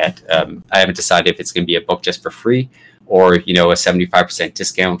 they get, I haven't decided if it's going to be a book just for free or, a 75%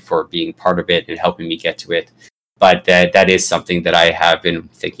 discount for being part of it and helping me get to it. But that is something that I have been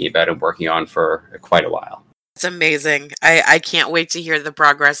thinking about and working on for quite a while. It's amazing. I can't wait to hear the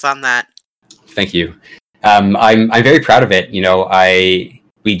progress on that. Thank you. I'm very proud of it.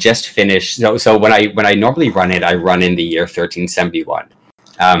 We just finished. So when I normally run it, I run in the year 1371,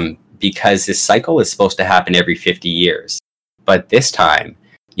 because this cycle is supposed to happen every 50 years. But this time,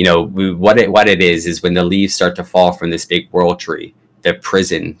 what it is when the leaves start to fall from this big world tree, the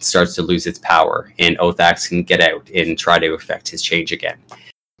prison starts to lose its power, and Othax can get out and try to affect his change again.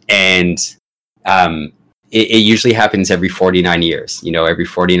 And it usually happens every 49 years. Every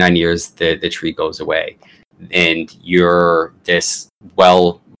 49 years, the tree goes away. And you're this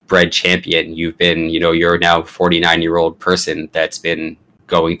well-bred champion. You've been, you're now a 49-year-old person that's been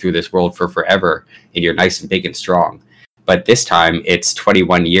going through this world for forever, and you're nice and big and strong. But this time, it's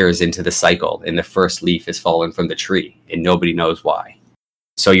 21 years into the cycle, and the first leaf has fallen from the tree, and nobody knows why.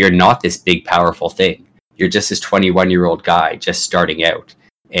 So you're not this big, powerful thing. You're just this 21-year-old guy just starting out,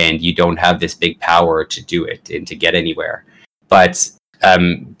 and you don't have this big power to do it and to get anywhere. But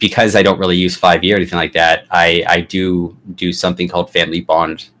because I don't really use 5e or anything like that, I do something called family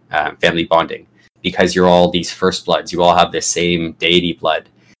bonding. Because you're all these first bloods, you all have the same deity blood.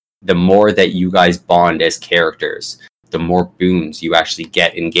 The more that you guys bond as characters, the more boons you actually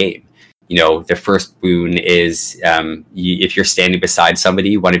get in game. The first boon is if you're standing beside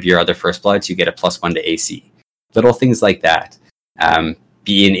somebody, one of your other first bloods, you get a +1 to AC. Little things like that.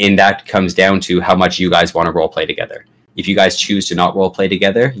 In that comes down to how much you guys want to role play together. If you guys choose to not role play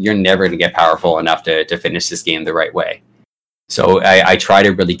together, you're never going to get powerful enough to finish this game the right way. So I try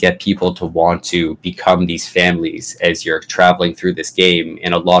to really get people to want to become these families as you're traveling through this game,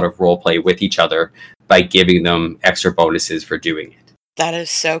 and a lot of role play with each other by giving them extra bonuses for doing it. That is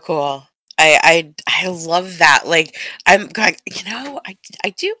so cool. I love that. Like, I'm going,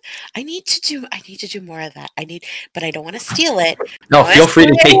 I need to do more of that. But I don't want to steal it. No, feel free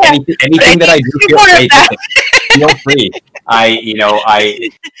to take anything that I do. Feel free.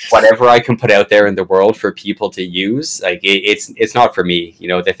 Whatever I can put out there in the world for people to use, like it's not for me.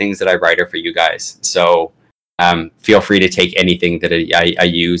 The things that I write are for you guys. So feel free to take anything that I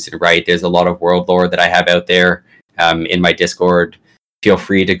use and write. There's a lot of world lore that I have out there in my Discord. Feel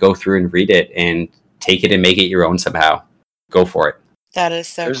free to go through and read it and take it and make it your own somehow. Go for it. That is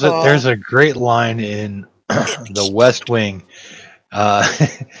so cool. There's a great line in The West Wing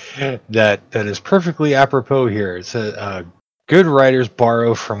that is perfectly apropos here. It says, good writers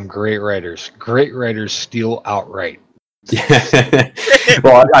borrow from great writers. Great writers steal outright.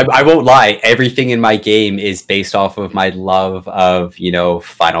 Well, I won't lie. Everything in my game is based off of my love of,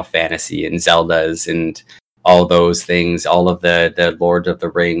 Final Fantasy and Zeldas and all those things, all of the Lord of the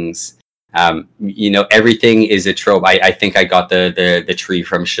Rings. Everything is a trope. I think I got the tree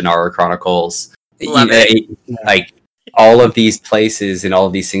from Shannara Chronicles. Like all of these places and all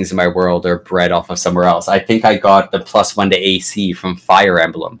of these things in my world are bred off of somewhere else. I think I got the +1 to AC from Fire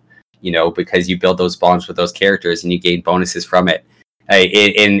Emblem, because you build those bonds with those characters and you gain bonuses from it.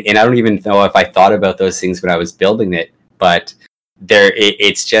 And I don't even know if I thought about those things when I was building it, but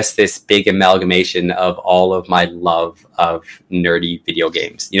it's just this big amalgamation of all of my love of nerdy video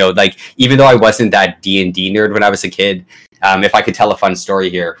games. Like, even though I wasn't that D&D nerd when I was a kid, if I could tell a fun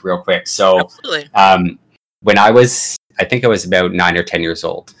story here real quick. So when I think I was about 9 or 10 years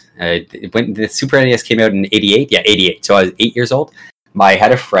old, when the Super NES came out in 88. Yeah, 88. So I was 8 years old. I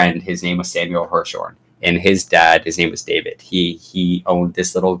had a friend, his name was Samuel Hirshorn, and his dad, his name was David. He owned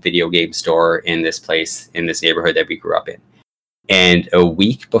this little video game store in this place, in this neighborhood that we grew up in. And a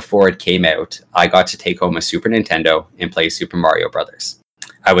week before it came out, I got to take home a Super Nintendo and play Super Mario Brothers.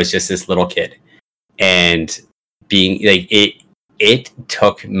 I was just this little kid. And being like, it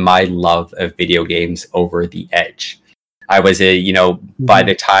took my love of video games over the edge. I was by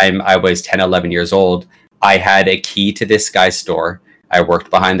the time I was 10, 11 years old, I had a key to this guy's store. I worked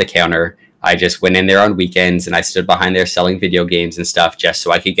behind the counter. I just went in there on weekends and I stood behind there selling video games and stuff just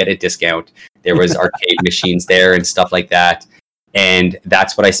so I could get a discount. There was arcade machines there and stuff like that. And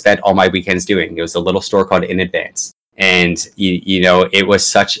that's what I spent all my weekends doing. It was a little store called In Advance. And, it was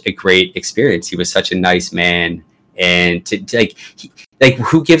such a great experience. He was such a nice man. And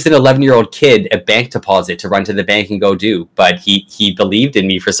who gives an 11-year-old kid a bank deposit to run to the bank and go do? But he believed in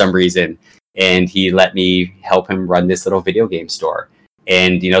me for some reason. And he let me help him run this little video game store.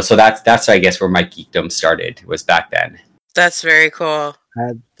 And, so that's I guess where my geekdom started, was back then. That's very cool.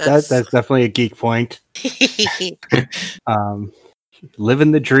 That's definitely a geek point.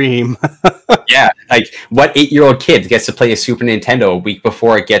 Living the dream. Yeah, like what 8-year-old kid gets to play a Super Nintendo a week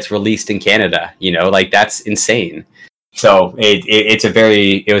before it gets released in Canada? Like that's insane. So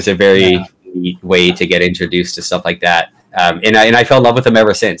it was a very neat way to get introduced to stuff like that. And I fell in love with them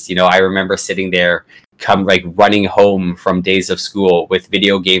ever since. I remember sitting there, running home from days of school with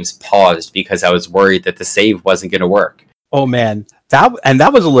video games paused because I was worried that the save wasn't going to work. Oh man,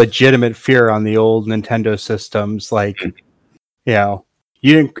 that was a legitimate fear on the old Nintendo systems. Like, it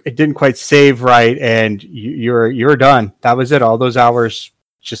didn't quite save right, and you were done. That was it. All those hours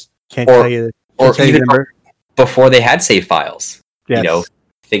just can't tell you. Or even before they had save files. Yes.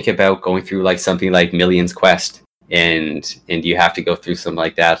 Think about going through like something like Million's Quest, and you have to go through something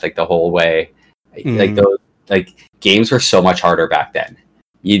like that like the whole way. Like those games were so much harder back then.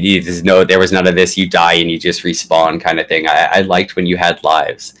 You just know there was none of this. You die and you just respawn kind of thing. I liked when you had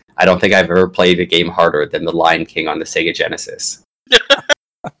lives. I don't think I've ever played a game harder than The Lion King on the Sega Genesis.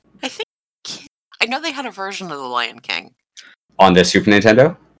 I know they had a version of The Lion King on the Super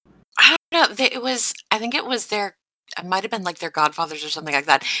Nintendo. I don't know. I think it was it might have been like their Godfathers or something like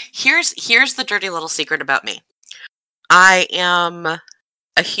that. Here's the dirty little secret about me. I am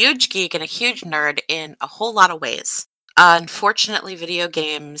a huge geek and a huge nerd in a whole lot of ways. Unfortunately, video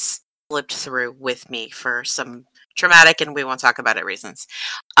games slipped through with me for some traumatic, and we won't talk about it, reasons.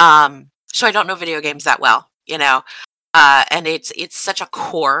 So I don't know video games that well, and it's such a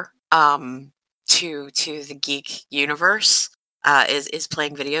core to the geek universe is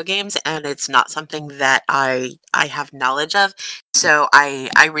playing video games, and it's not something that I have knowledge of. So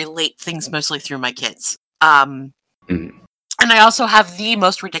I relate things mostly through my kids. And I also have the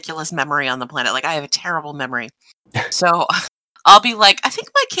most ridiculous memory on the planet. Like, I have a terrible memory. So I'll be like, I think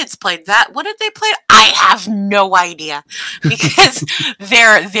my kids played that. What did they play? I have no idea, because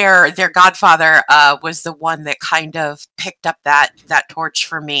their godfather was the one that kind of picked up that torch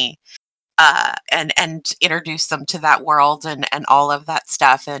for me, and introduced them to that world and all of that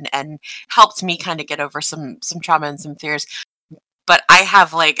stuff, and helped me kind of get over some trauma and some fears. But I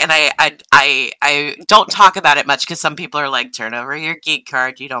have and I don't talk about it much because some people are like, turn over your geek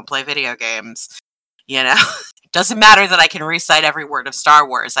card. You don't play video games. Doesn't matter that I can recite every word of Star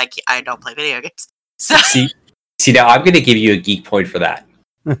Wars. I don't play video games. So see now I'm going to give you a geek point for that.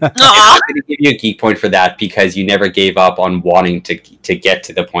 I'm going to give you a geek point for that because you never gave up on wanting to get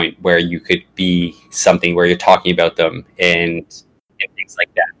to the point where you could be something where you're talking about them and things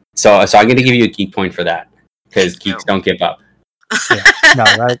like that. So I'm going to give you a geek point for that because geeks don't give up. No,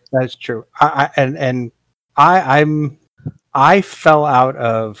 that's true. I fell out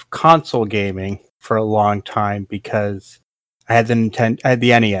of console gaming for a long time because I had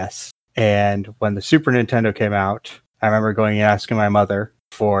the NES, and when the Super Nintendo came out, I remember going and asking my mother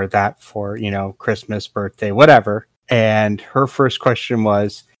for that for Christmas, birthday, whatever, and her first question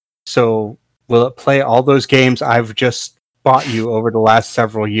was, "So will it play all those games I've just bought you over the last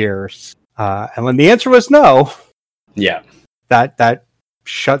several years?" And when the answer was no, that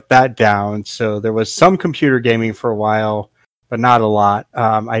shut that down. So there was some computer gaming for a while, but not a lot.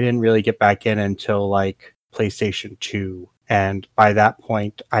 I didn't really get back in until like PlayStation 2. And by that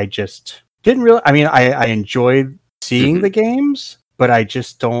point, I just didn't really, I enjoyed seeing the games, but I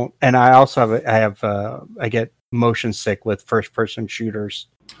just don't. And I also I get motion sick with first person shooters,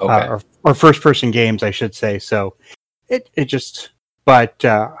 or first person games, I should say. So it just, but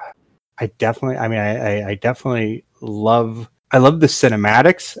I definitely love the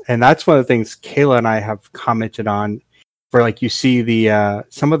cinematics. And that's one of the things Kayla and I have commented on, where like you see the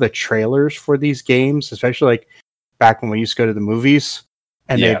some of the trailers for these games, especially like back when we used to go to the movies,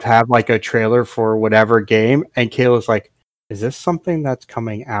 and they'd have like a trailer for whatever game, and Kayla's like, "Is this something that's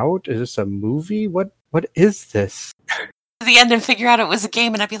coming out? Is this a movie? What is this?" To the end and figure out it was a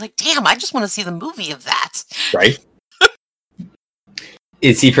game, and I'd be like, "Damn, I just want to see the movie of that." Right.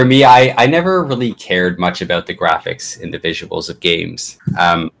 See, for me, I never really cared much about the graphics and the visuals of games.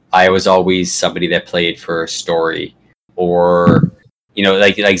 I was always somebody that played for story. Or,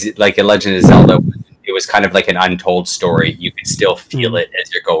 like a Legend of Zelda, it was kind of like an untold story. You could still feel it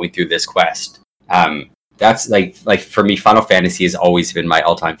as you're going through this quest. That's like for me, Final Fantasy has always been my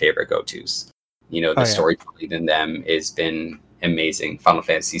all-time favorite go-tos. The storytelling in them has been amazing. Final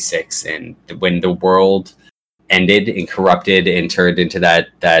Fantasy VI, and when the world ended and corrupted and turned into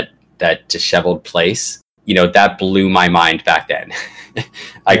that disheveled place, that blew my mind back then.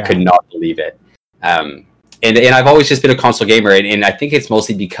 I could not believe it. And I've always just been a console gamer, and I think it's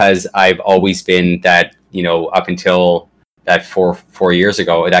mostly because I've always been that, up until that 4 years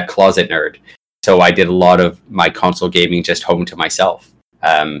ago, that closet nerd. So I did a lot of my console gaming just home to myself.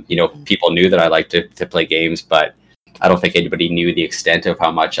 People knew that I liked to play games, but I don't think anybody knew the extent of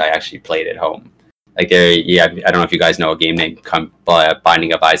how much I actually played at home. I don't know if you guys know a game named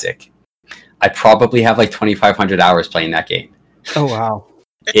Binding of Isaac. I probably have like 2,500 hours playing that game. Oh wow!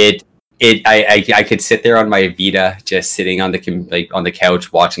 I could sit there on my Vita, just sitting on the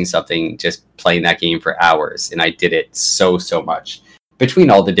couch watching something, just playing that game for hours, and I did it so much between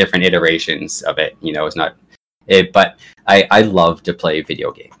all the different iterations of it. It's not it, but I love to play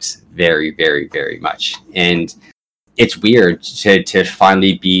video games very, very, very much, and it's weird to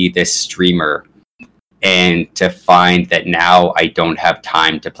finally be this streamer and to find that now I don't have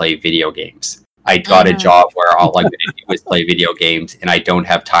time to play video games. I got a job where all I'm going to do is play video games, and I don't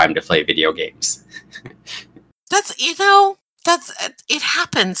have time to play video games. It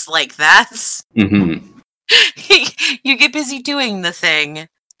happens like that. Mm-hmm. You get busy doing the thing,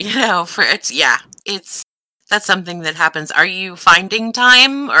 that's something that happens. Are you finding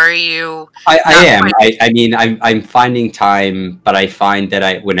time, or are you? I am. I'm finding time, but I find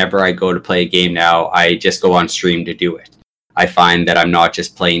that whenever I go to play a game now, I just go on stream to do it. I find that I'm not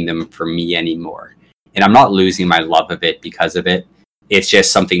just playing them for me anymore, and I'm not losing my love of it because of it. It's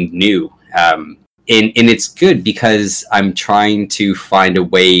just something new, and it's good because I'm trying to find a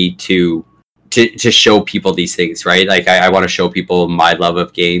way to show people these things, right? Like I want to show people my love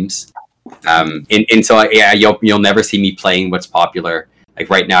of games. So you'll never see me playing what's popular. Like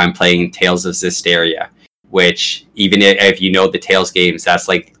right now I'm playing Tales of Zestiria, which even if you know the Tales games, that's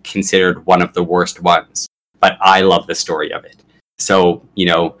like considered one of the worst ones, but I love the story of it. So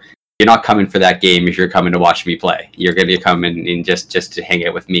you're not coming for that game if you're coming to watch me play. You're going to come in just to hang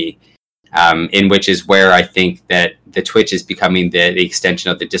out with me, in which is where I think that the Twitch is becoming the extension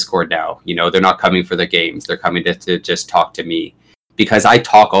of the Discord now. They're not coming for the games, they're coming to just talk to me. Because I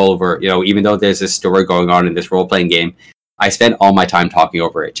talk all over, even though there's this story going on in this role-playing game, I spend all my time talking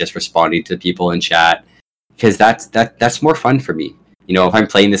over it, just responding to people in chat, because that's more fun for me. If I'm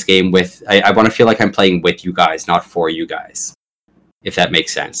playing this game I want to feel like I'm playing with you guys, not for you guys, if that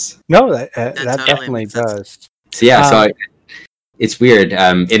makes sense. No, that definitely does. So yeah, it's weird,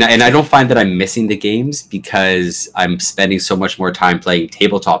 and I don't find that I'm missing the games because I'm spending so much more time playing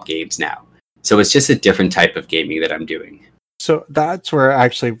tabletop games now. So it's just a different type of gaming that I'm doing. So that's where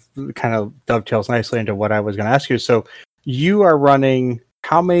actually kind of dovetails nicely into what I was going to ask you. So you are running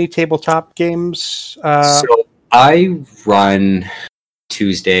how many tabletop games? So I run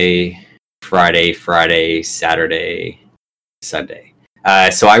Tuesday, Friday, Saturday, Sunday.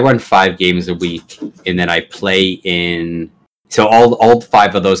 So I run 5 games a week, and then I play in. So all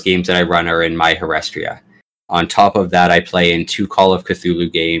 5 of those games that I run are in my Herestria. On top of that, I play in 2 Call of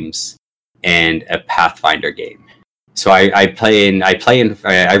Cthulhu games and a Pathfinder game. So I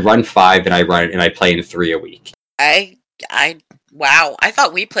run 5 and I play in 3 a week. Wow, I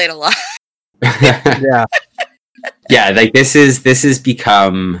thought we played a lot. Yeah. Yeah, like this has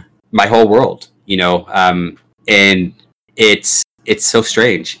become my whole world, and it's so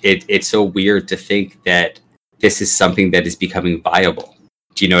strange. It's so weird to think that this is something that is becoming viable.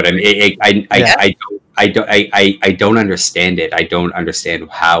 Do you know what I mean? I don't understand it. I don't understand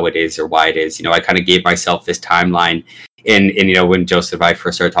how it is or why it is. I kind of gave myself this timeline, and when Joseph and I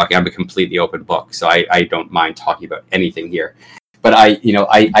first started talking, I'm a completely open book, so I don't mind talking about anything here. But I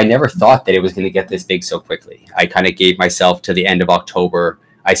never thought that it was going to get this big so quickly. I kind of gave myself to the end of October.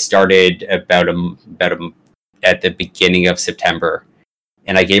 I started about at the beginning of September,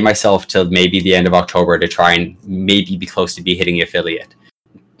 and I gave myself till maybe the end of October to try and maybe be close to be hitting affiliate.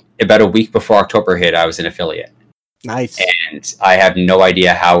 About a week before October hit, I was an affiliate. Nice. And I have no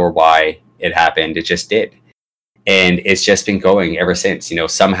idea how or why it happened. It just did. And it's just been going ever since.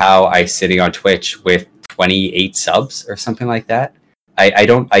 Somehow I'm sitting on Twitch with 28 subs or something like that.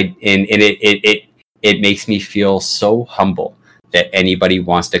 It makes me feel so humble that anybody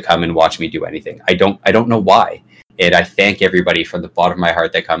wants to come and watch me do anything. I don't know why. And I thank everybody from the bottom of my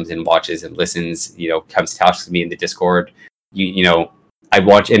heart that comes and watches and listens, comes talks to me in the Discord. I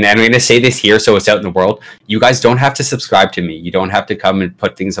watch, and I'm going to say this here so it's out in the world. You guys don't have to subscribe to me. You don't have to come and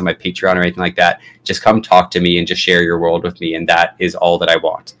put things on my Patreon or anything like that. Just come talk to me and just share your world with me, and that is all that I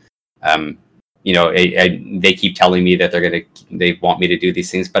want. They keep telling me that they want me to do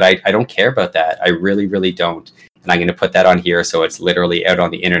these things, but I don't care about that. I really, really don't. And I'm going to put that on here so it's literally out on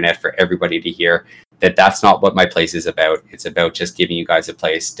the internet for everybody to hear that that's not what my place is about. It's about just giving you guys a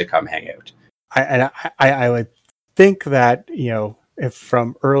place to come hang out. I would think that, if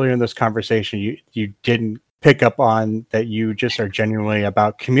from earlier in this conversation you didn't pick up on that you just are genuinely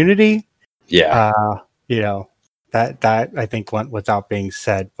about community. Yeah. That I think went without being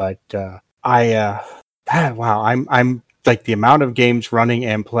said, but wow, I'm like the amount of games running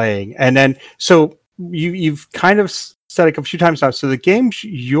and playing. And then, so you've kind of said it a few times now. So the games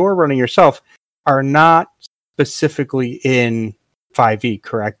you're running yourself are not specifically in 5e,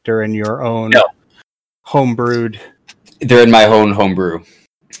 correct? They're in your own homebrewed. They're in my own homebrew.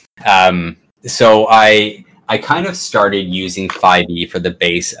 So I kind of started using 5e for the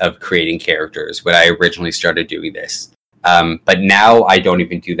base of creating characters when I originally started doing this. But now I don't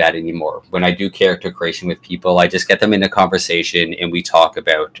even do that anymore. When I do character creation with people, I just get them in a conversation and we talk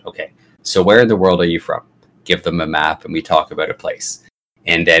about, okay, so where in the world are you from? Give them a map and we talk about a place.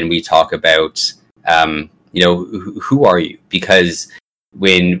 And then we talk about, who are you? Because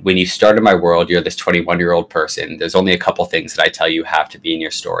when you start in my world, you're this 21-year-old person. There's only a couple things that I tell you have to be in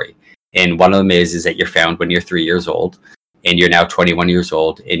your story. And one of them is that you're found when you're 3 years old. And you're now 21 years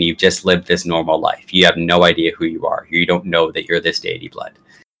old, and you've just lived this normal life. You have no idea who you are. You don't know that you're this deity blood.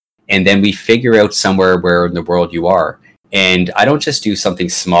 And then we figure out somewhere where in the world you are. And I don't just do something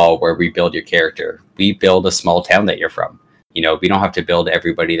small where we build your character. We build a small town that you're from. We don't have to build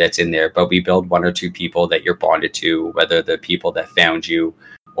everybody that's in there, but we build one or two people that you're bonded to, whether the people that found you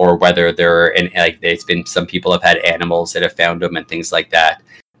or whether there's been some people have had animals that have found them and things like that.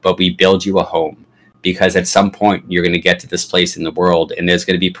 But we build you a home. Because at some point you're going to get to this place in the world and there's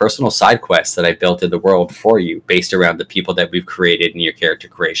going to be personal side quests that I built in the world for you based around the people that we've created in your character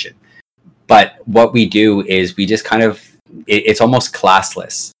creation. But what we do is we just kind of, it's almost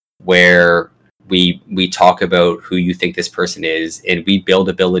classless, where we talk about who you think this person is and we build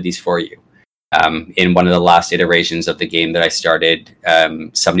abilities for you. In one of the last iterations of the game that I started,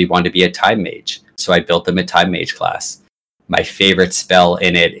 somebody wanted to be a time mage. So I built them a time mage class. My favorite spell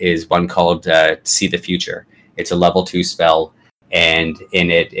in it is one called See the Future. It's a level 2 spell, and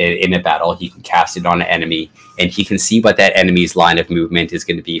in a battle, he can cast it on an enemy, and he can see what that enemy's line of movement is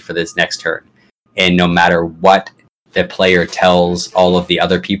going to be for this next turn. And no matter what the player tells all of the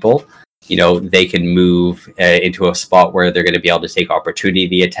other people, they can move into a spot where they're going to be able to take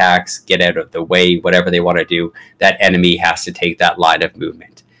opportunity attacks, get out of the way, whatever they want to do. That enemy has to take that line of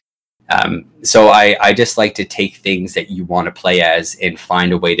movement. So I just like to take things that you want to play as and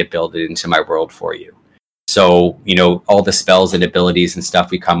find a way to build it into my world for you. So, all the spells and abilities and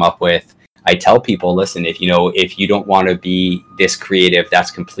stuff we come up with, I tell people, listen, if you don't want to be this creative,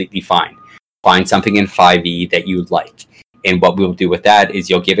 that's completely fine. Find something in 5e that you like. And what we'll do with that is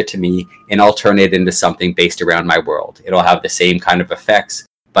you'll give it to me and I'll turn it into something based around my world. It'll have the same kind of effects,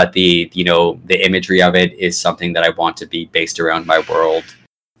 but the imagery of it is something that I want to be based around my world.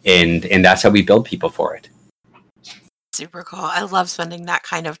 And that's how we build people for it. Super cool. I love spending that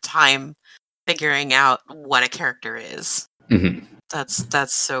kind of time figuring out what a character is. Mm-hmm.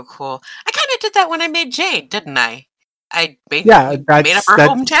 That's so cool. I kind of did that when I made Jade, didn't I? I made up her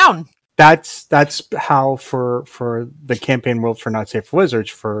hometown. That's how for the campaign world for Not Safe for Wizards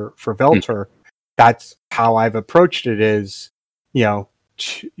for Velter, that's how I've approached it. We're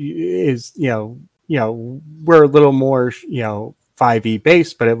a little more 5e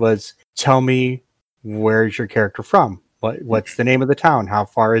based, but it was, tell me, where's your character from? What's the name of the town? How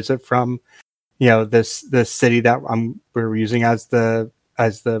far is it from this city that we're using as the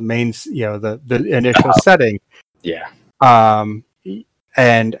main the initial setting? Yeah.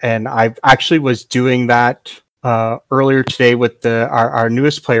 And I actually was doing that earlier today with our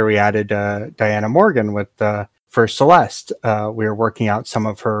newest player. We added Diana Morgan for Celeste. We were working out some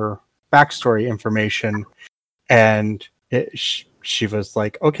of her backstory information, and she was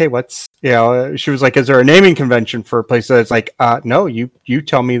like, okay, she was like, is there a naming convention for a place? That's like, no, you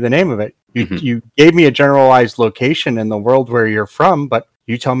tell me the name of it. You gave me a generalized location in the world where you're from, but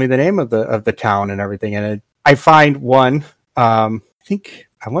you tell me the name of the town and everything. And I find one, I think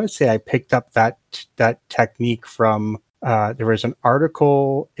I want to say I picked up that technique from, there was an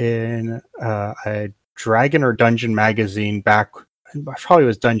article in a Dragon or Dungeon magazine back, probably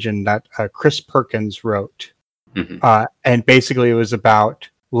was Dungeon, that Chris Perkins wrote. Mm-hmm. And basically it was about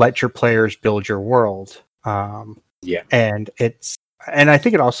let your players build your world. And I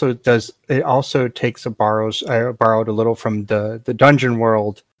think it also takes borrowed a little from the dungeon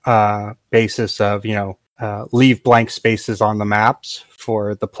world basis of, leave blank spaces on the maps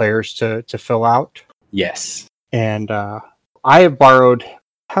for the players to fill out. Yes. And I have borrowed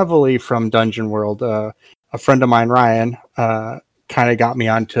heavily from Dungeon World. A friend of mine, Ryan, kind of got me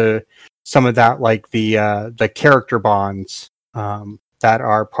onto some of that, like the character bonds that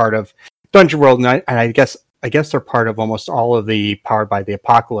are part of Dungeon World, and I guess they're part of almost all of the Powered by the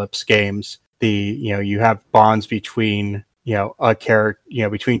Apocalypse games. You have bonds between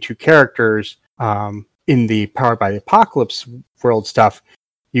between two characters. In the Powered by the Apocalypse world stuff,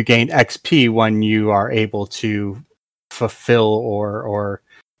 you gain XP when you are able to fulfill or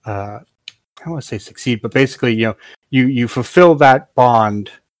I don't want to say succeed, but basically, you fulfill that bond,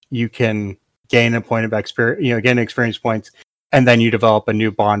 you can gain a point of experience, gain experience points, and then you develop a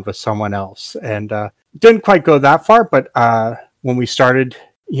new bond with someone else. And didn't quite go that far, but when we started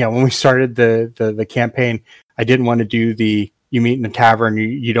the campaign, I didn't want to do the you meet in a tavern,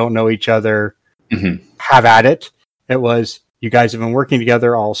 you don't know each other, have at it. It was you guys have been working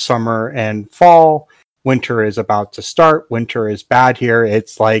together all summer and fall. Winter is about to start. Winter is bad here.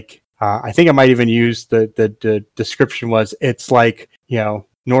 It's like I think I might even use the description was it's like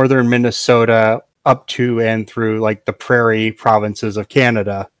northern Minnesota up to and through like the prairie provinces of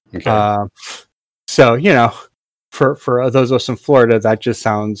Canada. Okay. So for those of us in Florida, that just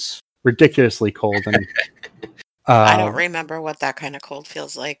sounds ridiculously cold. And I don't remember what that kind of cold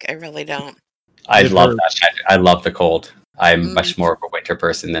feels like. I really don't. I love that. I love the cold. I'm much more of a winter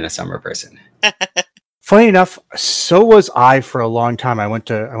person than a summer person. Funny enough, so was I for a long time. I went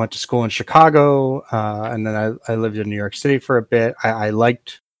to school in Chicago, and then I lived in New York City for a bit. I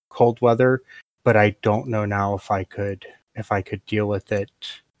liked cold weather, but I don't know now if I could deal with it,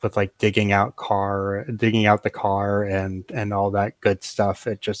 with like digging out the car and all that good stuff.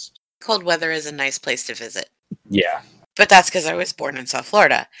 It just cold weather is a nice place to visit. Yeah, but that's because I was born in South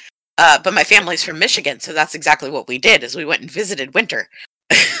Florida. But my family's from Michigan, so that's exactly what we did. Is we went and visited winter.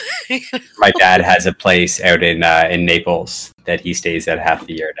 My dad has a place out in Naples that he stays at half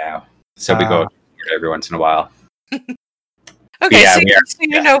the year now, so we go every once in a while. Okay, yeah, so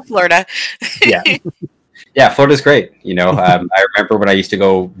you know Florida. Yeah, Florida's great. I remember when I used to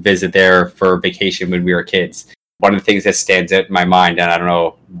go visit there for vacation when we were kids. One of the things that stands out in my mind, and I don't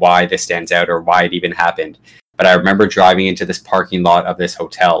know why this stands out or why it even happened, but I remember driving into this parking lot of this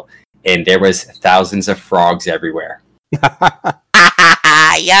hotel, and there was thousands of frogs everywhere.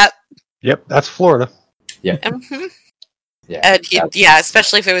 Yep, that's Florida. Yeah. Mm-hmm. Yeah,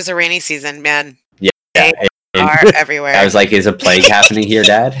 especially if it was a rainy season, man. Yeah. They are everywhere. I was like, is a plague happening here,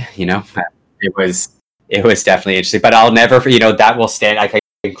 Dad? It was definitely interesting, but I'll never, that will stand. I can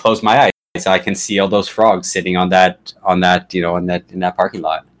close my eyes so I can see all those frogs sitting in that parking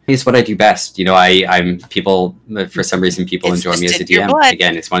lot. It's what I do best. I'm people, for some reason, people enjoy me as a DM.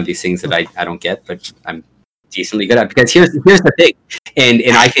 Again, it's one of these things that I don't get, but I'm decently good at, because here's the thing, and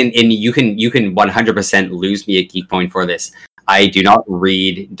you can 100% lose me a geek point for this. I do not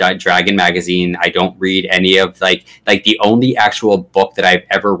read Dragon magazine. I don't read any of like the only actual book that I've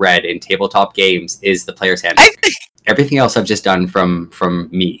ever read in tabletop games is the Player's Handbook. Everything else I've just done from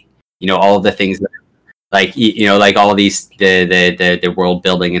me. All of the things that like all of these the world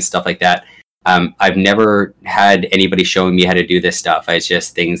building and stuff like that. I've never had anybody showing me how to do this stuff. It's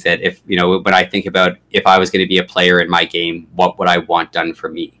just things that when I think about if I was going to be a player in my game, what would I want done for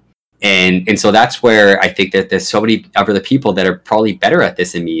me? And so that's where I think that there's so many other people that are probably better at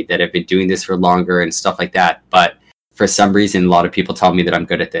this than me, that have been doing this for longer and stuff like that. But for some reason, a lot of people tell me that I'm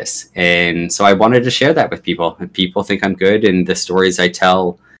good at this. And so I wanted to share that with people. If people think I'm good and the stories I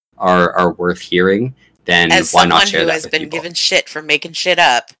tell are worth hearing, then why not share that with people? As someone who has been given shit for making shit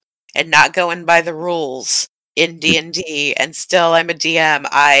up and not going by the rules in D&D, and still I'm a DM,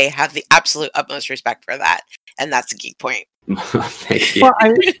 I have the absolute utmost respect for that. And that's a geek point. Thank you. Well,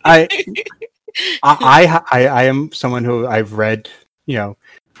 I am someone who I've read,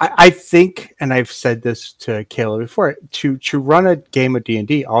 I think, and I've said this to Kayla before, to run a game of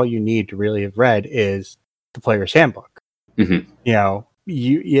D&D, all you need to really have read is the Player's Handbook. Mm-hmm.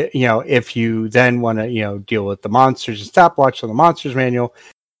 If you then want to, deal with the monsters and stat blocks from the monsters manual,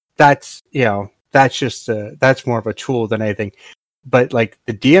 that's just that's more of a tool than anything. But like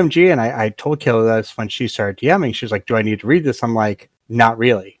the DMG, and I told Kayla this when she started DMing, she was like, do I need to read this? I'm like, not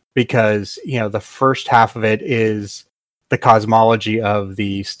really, because the first half of it is the cosmology of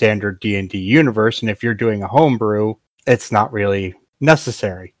the standard D&D universe, and if you're doing a homebrew, it's not really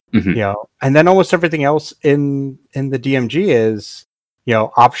necessary. Mm-hmm. And then almost everything else in the DMG is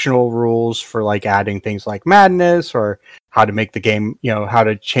optional rules for like adding things like madness, or how to make the game, how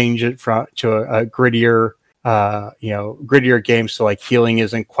to change it to a grittier game, so like healing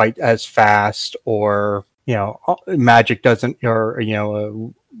isn't quite as fast, or magic doesn't, or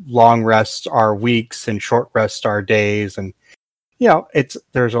long rests are weeks and short rests are days, and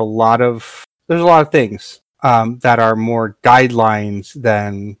there's a lot of things that are more guidelines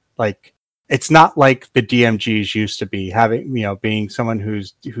than like, it's not like the DMGs used to be, having being someone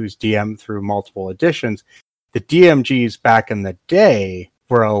who's DM through multiple editions. The DMGs back in the day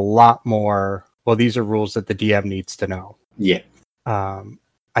were a lot more, well, these are rules that the DM needs to know. Yeah.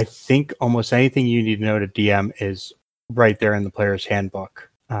 I think almost anything you need to know to DM is right there in the Player's Handbook.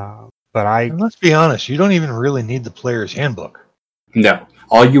 But And let's be honest, you don't even really need the player's handbook. No,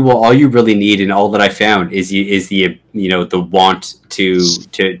 all you really need, and all that I found is the the want to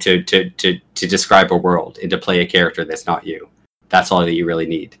describe a world and to play a character that's not you. That's all that you really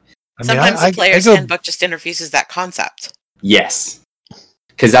need. Sometimes the player's handbook just introduces that concept. Yes,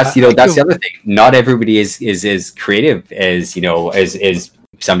 because that's that's the other thing. Not everybody is as creative as as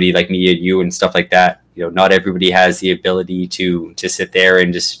somebody like me and you and stuff like that. Not everybody has the ability to sit there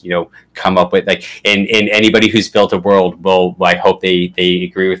and just come up with and anybody who's built a world will, I hope they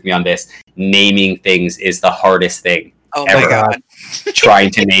agree with me on this. Naming things is the hardest thing. Oh my God. Trying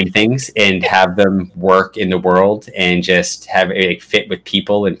to name things and have them work in the world and just have it fit with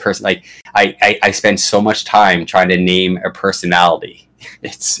people and person. I spend so much time trying to name a personality.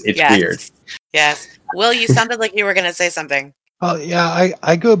 It's weird. Yes. Will, you sounded like you were going to say something. Oh yeah,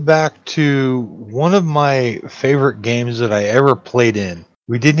 I go back to one of my favorite games that I ever played in.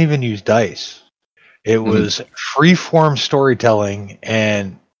 We didn't even use dice. It was free-form storytelling,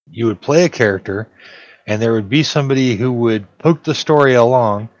 and you would play a character, and there would be somebody who would poke the story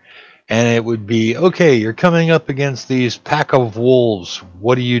along, and it would be, okay, you're coming up against these pack of wolves.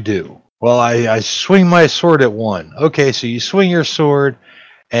 What do you do? Well, I swing my sword at one. Okay, so you swing your sword,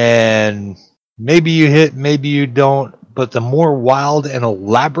 and maybe you hit, maybe you don't. But the more wild and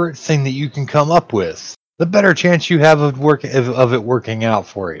elaborate thing that you can come up with, the better chance you have of it working out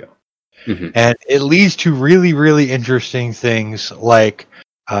for you. Mm-hmm. And it leads to really, really interesting things like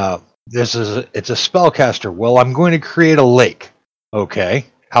it's a spellcaster. Well, I'm going to create a lake. Okay,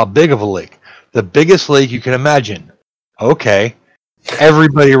 how big of a lake? The biggest lake you can imagine. Okay,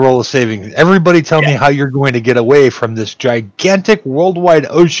 everybody roll a saving. Everybody tell me how you're going to get away from this gigantic worldwide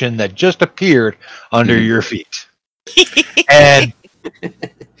ocean that just appeared under your feet. And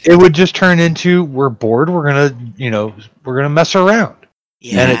it would just turn into, we're bored, we're gonna mess around.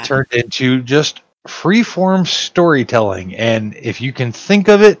 And it turned into just free-form storytelling. And if you can think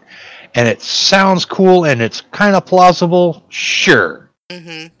of it and it sounds cool and it's kind of plausible, sure.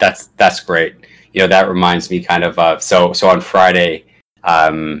 Mm-hmm. That's great. That reminds me kind of so on Friday,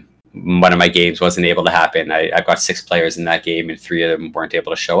 one of my games wasn't able to happen. I've got 6 players in that game and 3 of them weren't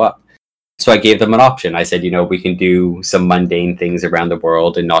able to show up. So I gave them an option. I said, we can do some mundane things around the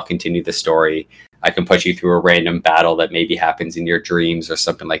world and not continue the story. I can put you through a random battle that maybe happens in your dreams or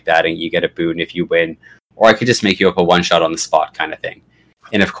something like that, and you get a boon if you win. Or I could just make you up a one-shot on the spot kind of thing.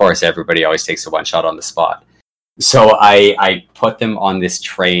 And of course, everybody always takes a one-shot on the spot. So I put them on this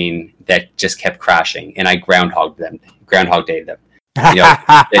train that just kept crashing, and I Groundhog Day them.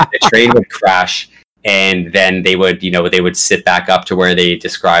 The train would crash. And then they would sit back up to where they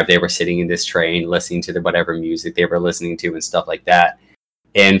described they were sitting in this train, listening to whatever music they were listening to and stuff like that.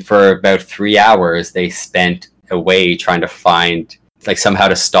 And for about 3 hours, they spent away trying to find somehow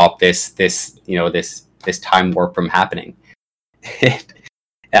to stop this time warp from happening.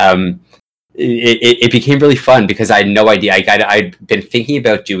 It became really fun because I had no idea. I'd been thinking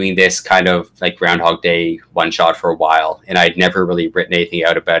about doing this kind of Groundhog Day one shot for a while, and I'd never really written anything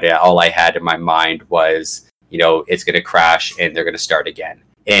out about it. All I had in my mind was, it's going to crash and they're going to start again.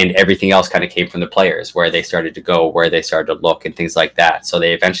 And everything else kind of came from the players, where they started to go, where they started to look and things like that. So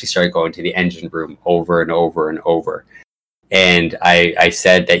they eventually started going to the engine room over and over and over. And I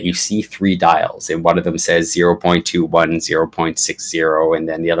said that you see 3 dials, and one of them says 0.21, 0.60, and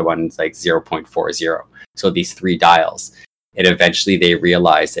then the other one's 0.40. So these 3 dials. And eventually they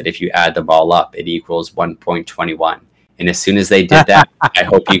realized that if you add them all up, it equals 1.21. And as soon as they did that, I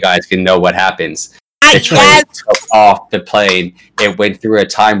hope you guys can know what happens. The train took off the plane, it went through a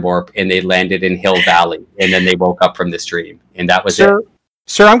time warp, and they landed in Hill Valley. And then they woke up from this dream. And that was it.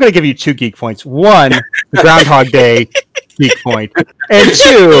 Sir, I'm going to give you 2 geek points. 1, the Groundhog Day geek point, and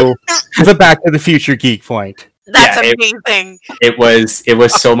 2, the Back to the Future geek point. That's amazing. It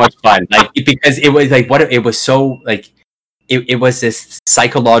was so much fun, because it was it was so it was this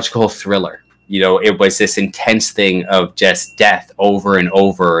psychological thriller. It was this intense thing of just death over and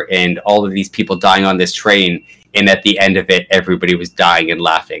over, and all of these people dying on this train. And at the end of it, everybody was dying and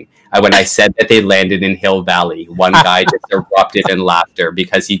laughing. When I said that they landed in Hill Valley, one guy just erupted in laughter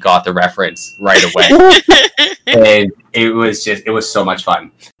because he got the reference right away. And it was so much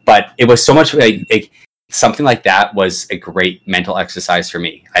fun. But it was so much something like that was a great mental exercise for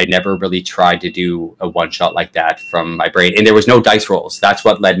me. I never really tried to do a one shot like that from my brain. And there was no dice rolls. That's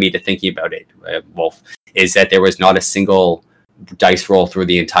what led me to thinking about it, Wolf, is that there was not a single dice roll through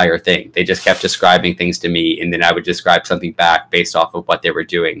the entire thing. They just kept describing things to me, and then I would describe something back based off of what they were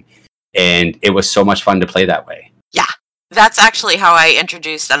doing. And it was so much fun to play that way. Yeah, that's actually how I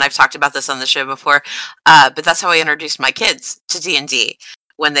introduced, and I've talked about this on the show before, but that's how I introduced my kids to D&D,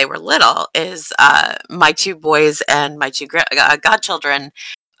 when they were little is my two boys and my two godchildren.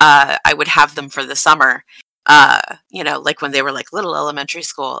 I would have them for the summer. Like when they were like little elementary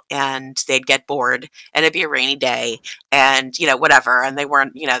school, and they'd get bored, and it'd be a rainy day, and whatever, and they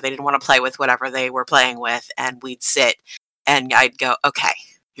weren't, they didn't want to play with whatever they were playing with, and we'd sit, and I'd go, okay,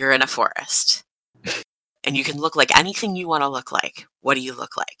 you're in a forest, and you can look like anything you want to look like. What do you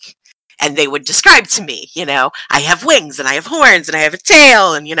look like? And they would describe to me, I have wings, and I have horns, and I have a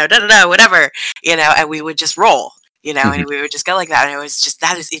tail, and whatever, and we would just roll, and we would just go like that, and it was just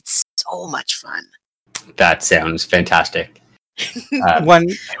it's so much fun. That sounds fantastic. When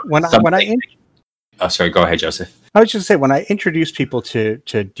I sorry, go ahead, Joseph. I was just say, when I introduce people to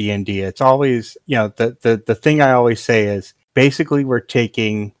D&D, it's always, the thing I always say is, basically we're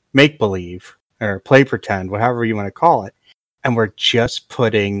taking make believe or play pretend, whatever you want to call it, and we're just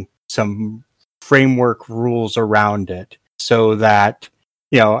putting some framework rules around it, so that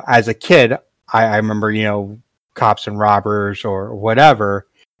as a kid, I remember cops and robbers or whatever,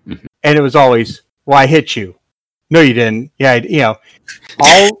 and it was always, well, I hit you. No, you didn't. Yeah,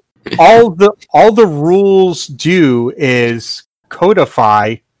 all the rules do is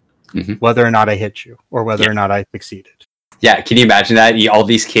codify whether or not I hit you or whether or not I succeeded. Yeah, can you imagine that? All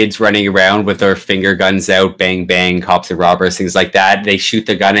these kids running around with their finger guns out, bang, bang, cops and robbers, things like that. They shoot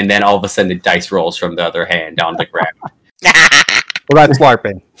the gun, and then all of a sudden the dice rolls from the other hand on the ground. Well, that's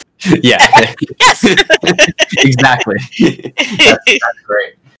LARPing. Yeah. Yes. Exactly. That's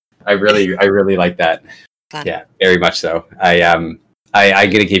great. I really like that. Fun. Yeah, very much so. I'm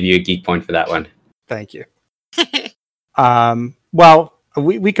gonna give you a geek point for that one. Thank you. Well,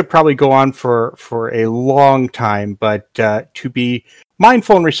 we could probably go on for a long time, but to be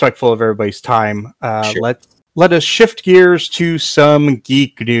mindful and respectful of everybody's time, sure. Let us shift gears to some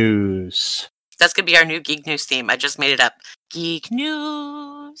geek news. That's gonna be our new geek news theme. I just made it up. Geek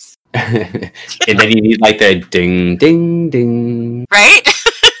news. And then you need like the ding, ding, ding. Right?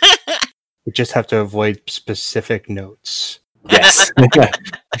 We just have to avoid specific notes. Yes. I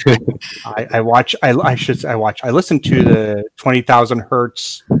listened to the 20,000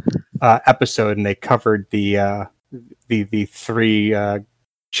 Hertz episode, and they covered the three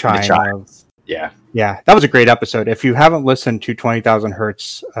chime. Yeah. That was a great episode. If you haven't listened to 20,000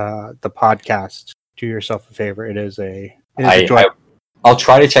 Hertz, the podcast, do yourself a favor. It is a joy. I'll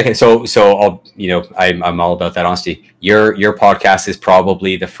try to check it. So I'll, I'm all about that honesty. Your podcast is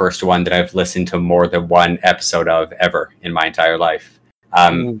probably the first one that I've listened to more than one episode of ever in my entire life.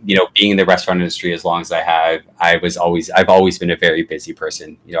 Being in the restaurant industry as long as I have, I've always been a very busy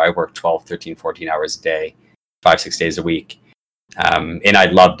person. I work 12, 13, 14 hours a day, 5-6 days a week. And I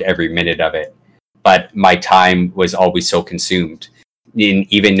loved every minute of it, but my time was always so consumed.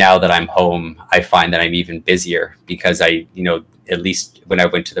 Even now that I'm home, I find that I'm even busier because at least when I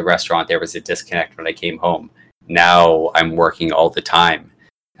went to the restaurant, there was a disconnect when I came home. Now I'm working all the time.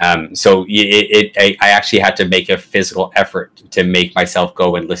 So I actually had to make a physical effort to make myself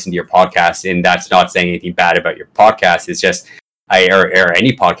go and listen to your podcast. And that's not saying anything bad about your podcast. It's just, or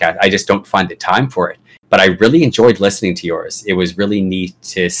any podcast, I just don't find the time for it. But I really enjoyed listening to yours. It was really neat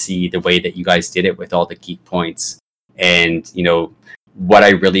to see the way that you guys did it with all the geek points. And, what I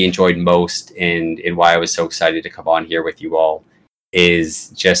really enjoyed most and why I was so excited to come on here with you all is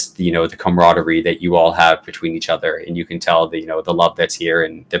just, the camaraderie that you all have between each other. And you can tell the love that's here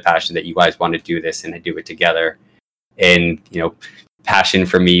and the passion that you guys want to do this and do it together. And, passion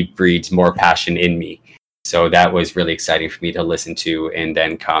for me breeds more passion in me. So that was really exciting for me to listen to and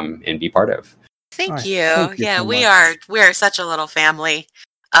then come and be part of. Thank you. Yeah, so we are such a little family.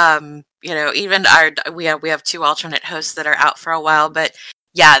 Even we have two alternate hosts that are out for a while, but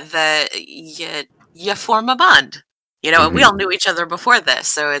yeah, you form a bond. And we all knew each other before this,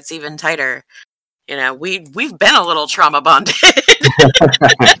 so it's even tighter. We've been a little trauma bonded.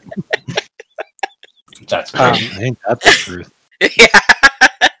 That's great. I think that's the truth.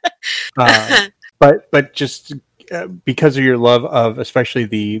 Yeah. But just because of your love of especially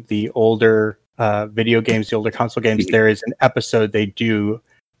the older video games, the older console games, there is an episode they do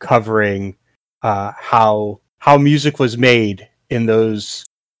covering how music was made in those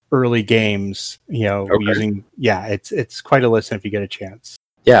early games. Using it's quite a listen if you get a chance.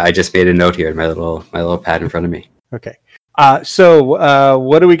 Yeah, I just made a note here in my little pad in front of me. Okay. So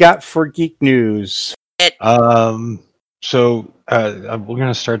what do we got for geek news? So we're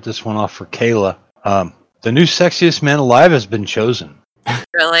gonna start this one off for Kayla. The new sexiest man alive has been chosen.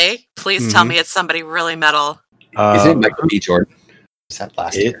 Really? Please tell me it's somebody really metal. Is it Michael B. Jordan? Was that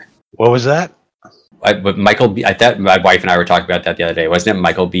last year? What was that? Michael B. I thought my wife and I were talking about that the other day. Wasn't it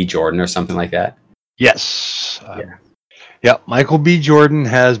Michael B. Jordan or something like that? Yes. Yep, Michael B. Jordan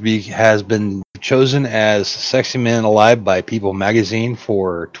has been chosen as Sexy Man Alive by People Magazine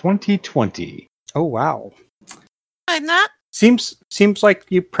for 2020. Oh wow! I'm not. Seems like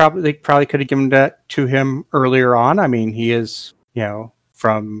they probably could have given that to him earlier on. I mean, he is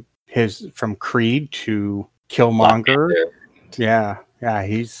from Creed to Killmonger. Yeah,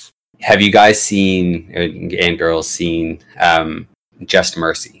 he's. Have you guys seen and girls seen Just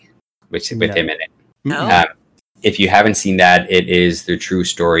Mercy, with him in it? No. If you haven't seen that, it is the true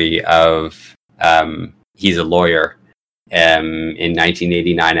story of he's a lawyer in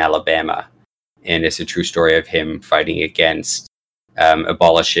 1989 Alabama, and it's a true story of him fighting against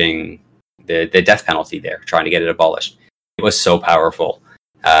abolishing the death penalty there, trying to get it abolished. It was so powerful.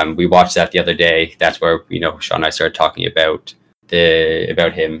 We watched that the other day. That's where Sean and I started talking about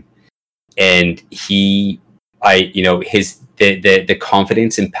him, and the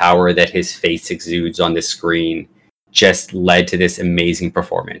confidence and power that his face exudes on the screen just led to this amazing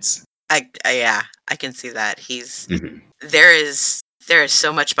performance. I can see that. He's Mm-hmm. there is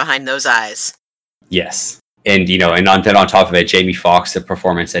so much behind those eyes. Yes. And and on top of it, Jamie Foxx, the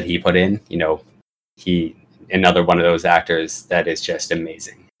performance that he put in, he another one of those actors that is just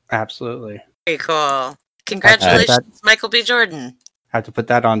amazing. Absolutely. Very cool. Congratulations, Michael B. Jordan. Have to put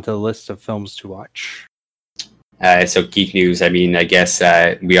that onto the list of films to watch. So geek news, I mean, I guess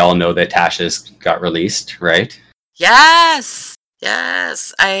we all know that Tasha's got released, right? Yes.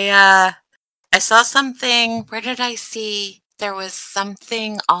 I saw something. Where did I see? There was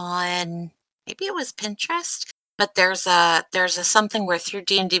something on, maybe it was Pinterest, but there's a something where through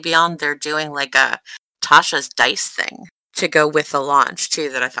D&D Beyond they're doing like a Tasha's Dice thing to go with the launch too,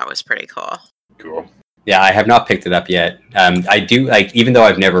 that I thought was pretty cool. Cool. Yeah, I have not picked it up yet. I do, even though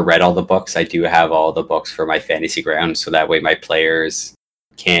I've never read all the books, I do have all the books for my fantasy ground, so that way my players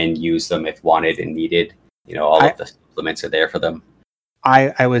can use them if wanted and needed. All of the supplements are there for them.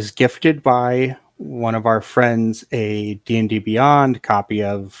 I was gifted by one of our friends a D&D Beyond copy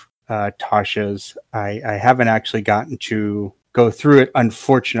of Tasha's. I haven't actually gotten to go through it,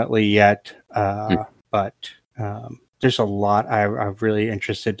 unfortunately, yet. But there's a lot I'm really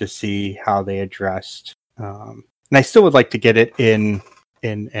interested to see how they addressed. And I still would like to get it in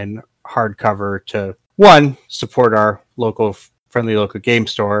hardcover to, one, support our friendly local game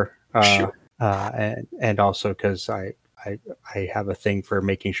store. Sure. And also because I have a thing for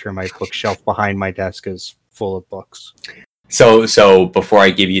making sure my bookshelf behind my desk is full of books. So before I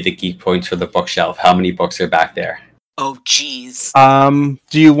give you the geek points for the bookshelf, how many books are back there? Oh, geez. Do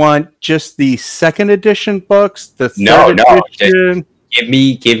you want just the second edition books? The third edition? Give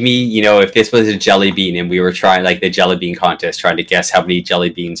me. If this was a jelly bean and we were trying like the jelly bean contest, trying to guess how many jelly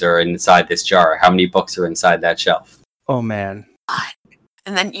beans are inside this jar, how many books are inside that shelf? Oh man!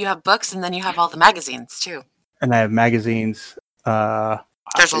 And then you have books, and then you have all the magazines too. And I have magazines.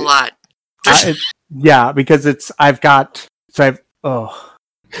 There's a lot. Yeah, because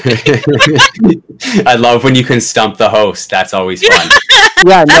I love when you can stump the host. That's always fun.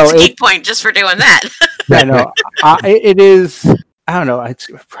 Yeah, that's a geek point just for doing that. Yeah, no, it is. I don't know. It's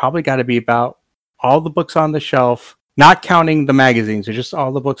probably got to be about all the books on the shelf, not counting the magazines. Or just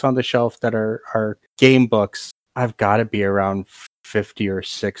all the books on the shelf that are game books. I've got to be around 50 or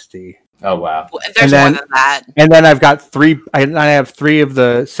 60. Oh wow! There's more than that. And then I've got three. I have 3 of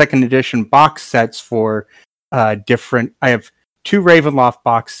the second edition box sets for different. I have 2 Ravenloft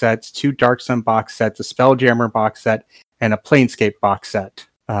box sets, 2 Dark Sun box sets, a Spelljammer box set, and a Planescape box set.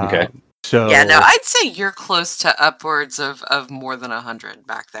 Okay. So yeah, no, I'd say you're close to upwards of more than 100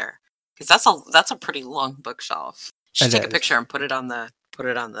 back there, because that's a pretty long bookshelf. You should take a picture and put it on the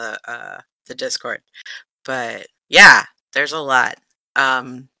Discord. But yeah, there's a lot.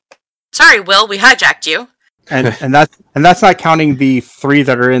 Sorry, Will, we hijacked you. And that's not counting the 3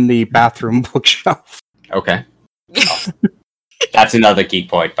 that are in the bathroom bookshelf. Okay. Oh. That's another geek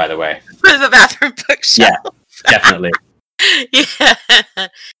point, by the way. For the bathroom bookshelf. Yeah, definitely.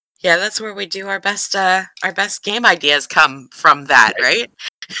 Yeah, that's where we do our best game ideas come from that, right?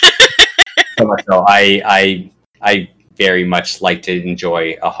 So I very much like to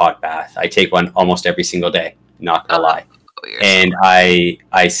enjoy a hot bath. I take one almost every single day, not gonna lie. And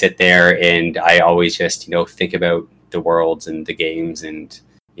I sit there and I always just, think about the worlds and the games, and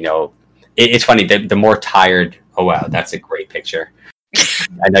it's funny that the more tired. Oh wow, that's a great picture.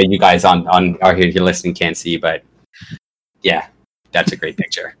 I know you guys on here you're listening can't see, but yeah, that's a great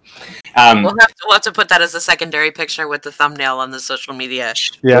picture. We'll have to put that as a secondary picture with the thumbnail on the social media.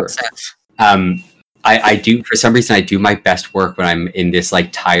 Yeah. I do, for some reason, I do my best work when I'm in this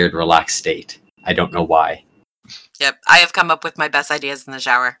tired, relaxed state. I don't know why. Yep, I have come up with my best ideas in the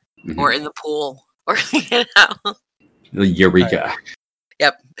shower or in the pool, or Eureka. Right.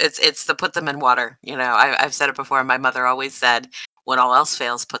 Yep, it's the put them in water. I've said it before. My mother always said, "When all else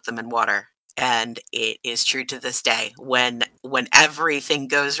fails, put them in water," and it is true to this day. When everything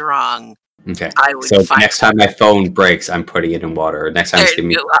goes wrong, Okay. I would So find next time my phone breaks, I'm putting it in water. Next time it's giving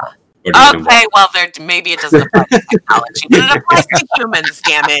me okay, well, maybe it doesn't apply to technology, but it applies to humans.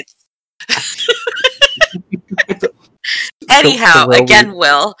 Damn it. Anyhow, again,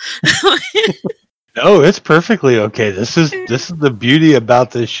 Will. No, it's perfectly okay. This is the beauty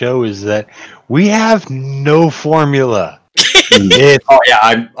about this show is that we have no formula. Oh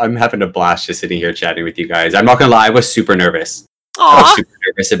yeah, I'm having a blast just sitting here chatting with you guys. I'm not gonna lie, I was super nervous. I was super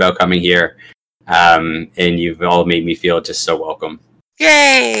nervous about coming here, and you've all made me feel just so welcome.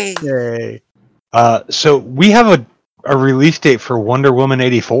 Yay! Yay! So we have a release date for Wonder Woman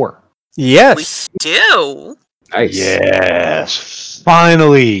 84. Yes, we do. Nice. Yes,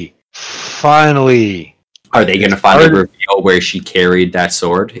 finally. Are they going to finally reveal where she carried that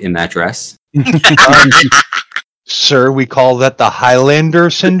sword in that dress? Sir, we call that the Highlander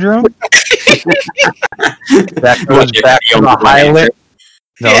syndrome. That goes back to the Highlander.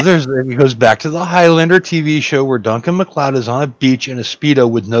 No, it goes back to the Highlander TV show where Duncan MacLeod is on a beach in a Speedo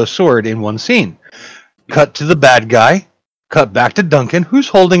with no sword in one scene. Cut to the bad guy. Cut back to Duncan, who's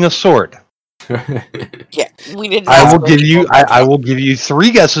holding a sword. Yeah, we didn't. I will give you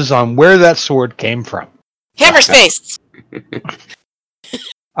 3 guesses on where that sword came from. Hammer space.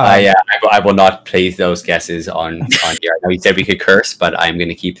 I will not place those guesses on here. I know you said we could curse, but I'm going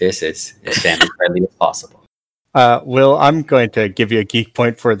to keep this as family friendly as possible. Will, I'm going to give you a geek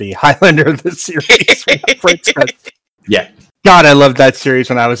point for the Highlander of the series. Yeah. God, I loved that series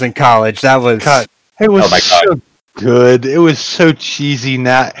when I was in college. That was so good. It was so cheesy.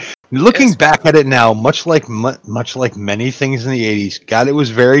 Now, looking back at it now, much like many things in the 80s, God, it was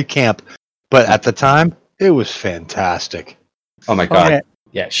very camp. But at the time, it was fantastic. Oh my God.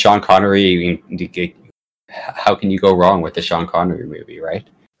 Yeah, Sean Connery. How can you go wrong with the Sean Connery movie, right?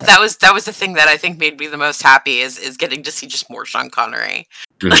 That was the thing that I think made me the most happy is getting to see just more Sean Connery.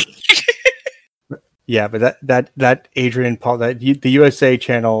 Mm-hmm. Yeah, but that Adrian Paul, the USA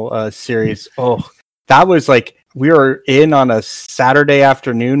Channel series, that was like we were in on a Saturday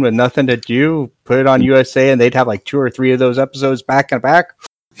afternoon with nothing to do, put it on USA, and they'd have like 2 or 3 of those episodes back and back.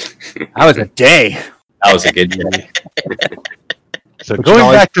 That was a day. That was a good day. So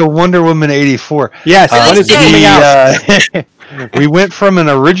going back to Wonder Woman 84. Yes, when is it coming out? We went from an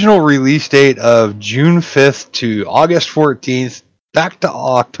original release date of June 5th to August 14th, back to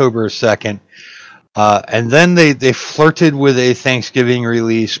October 2nd. And then they flirted with a Thanksgiving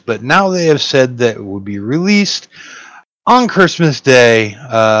release, but now they have said that it will be released on Christmas Day.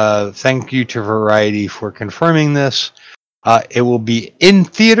 Thank you to Variety for confirming this. It will be in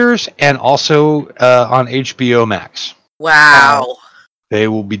theaters and also on HBO Max. Wow. They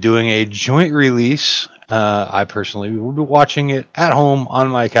will be doing a joint release. I personally will be watching it at home on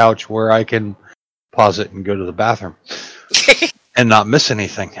my couch where I can pause it and go to the bathroom and not miss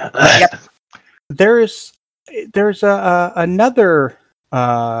anything. Yep. There's another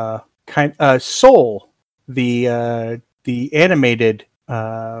kind Soul, the animated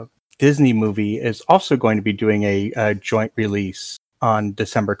Disney movie is also going to be doing a joint release on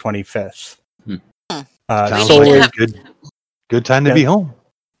December 25th. Sounds like a good time to be home.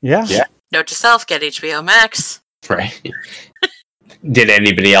 Yeah. Note to self: get HBO Max. Right. Did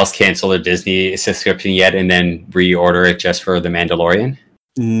anybody else cancel their Disney subscription yet and then reorder it just for The Mandalorian?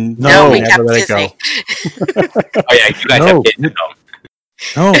 No, we kept Disney. Oh yeah, you guys have kids at home.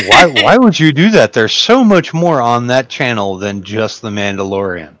 No, why would you do that? There's so much more on that channel than just The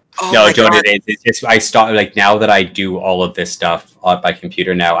Mandalorian. Oh no, Joan, it's just I start like now that I do all of this stuff on my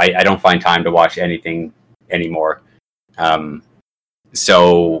computer now, I don't find time to watch anything anymore.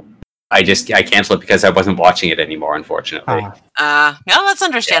 So I canceled it because I wasn't watching it anymore, unfortunately. No, that's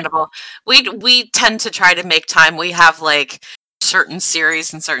understandable. Yeah. We tend to try to make time. We have like certain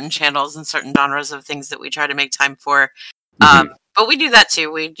series and certain channels and certain genres of things that we try to make time for. But we do that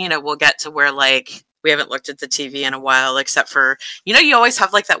too. We'll get to where like we haven't looked at the TV in a while, except for you always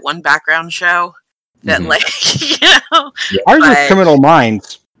have like that one background show that like Ours is Criminal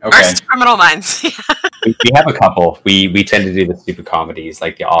Minds. Okay. Ours is Criminal Minds. we have a couple. We tend to do the stupid comedies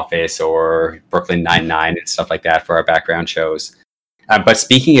like The Office or Brooklyn Nine-Nine and stuff like that for our background shows. But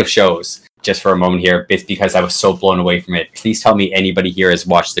speaking of shows, just for a moment here, because I was so blown away from it, please tell me anybody here has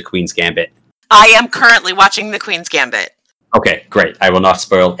watched The Queen's Gambit. I am currently watching The Queen's Gambit. Okay, great. I will not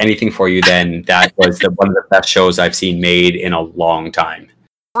spoil anything for you then. That was one of the best shows I've seen made in a long time.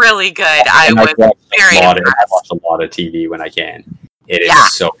 Really good. I was very impressed. I watch a lot of TV when I can. It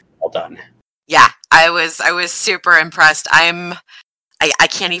is so well done. Yeah, I was super impressed. I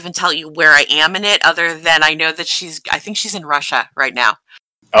can't even tell you where I am in it, other than I know that I think she's in Russia right now.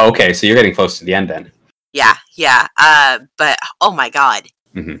 Oh, okay, so you're getting close to the end then. Yeah. But oh my god,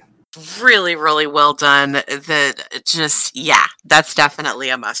 really, really well done. That's definitely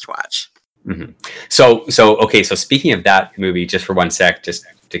a must watch. So speaking of that movie, just for 1 sec, just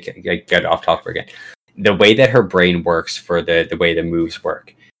to get off topic again, the way that her brain works for the way the moves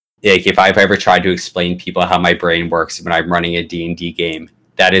work. Like, if I've ever tried to explain people how my brain works when I'm running a D&D game,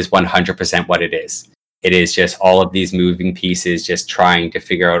 that is 100% what it is. It is just all of these moving pieces, just trying to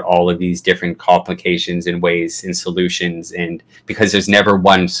figure out all of these different complications and ways and solutions, and because there's never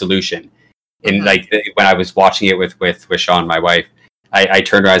one solution. And like when I was watching it with Sean, my wife, I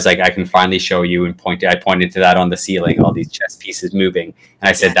turned around, I was like, I can finally show you, and I pointed to that on the ceiling, all these chess pieces moving, and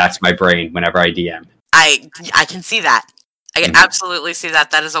I said, that's my brain whenever I DM. I can see that. I can absolutely see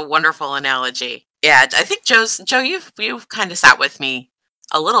that. That is a wonderful analogy. Yeah, I think Joe, you've kind of sat with me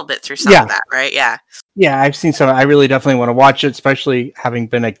a little bit through some of that, right? Yeah. Yeah, I've seen some. I really definitely want to watch it, especially having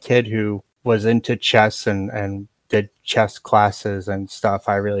been a kid who was into chess and did chess classes and stuff.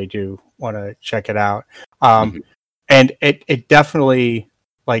 I really do want to check it out. And it definitely,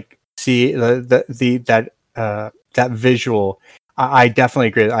 like, see that visual. I definitely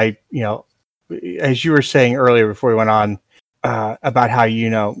agree. As you were saying earlier before we went on, about how,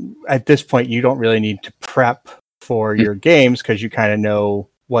 at this point you don't really need to prep for your games because you kind of know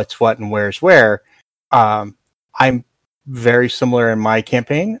what's what and where's where. I'm very similar in my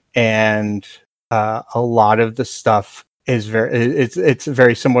campaign, and a lot of the stuff is it's a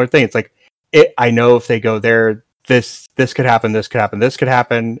very similar thing. It's like I know if they go there, this could happen, this could happen, this could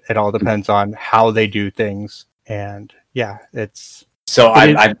happen. It all depends on how they do things, and it's. So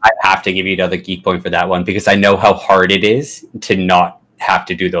I have to give you another geek point for that one, because I know how hard it is to not have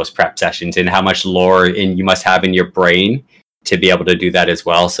to do those prep sessions, and how much lore you must have in your brain to be able to do that as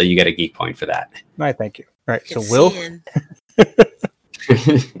well. So you get a geek point for that. Right, thank you. All right, so Will.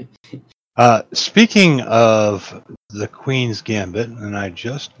 Speaking of the Queen's Gambit, and I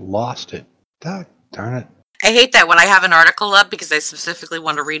just lost it. Darn it. I hate that when I have an article up because I specifically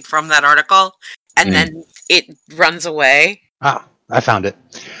want to read from that article, and then it runs away. I found it.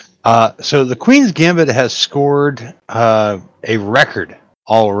 So the Queen's Gambit has scored a record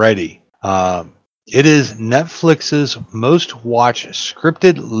already. It is Netflix's most watched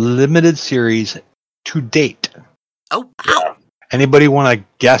scripted limited series to date. Oh, wow. Anybody want to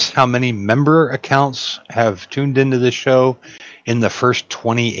guess how many member accounts have tuned into this show in the first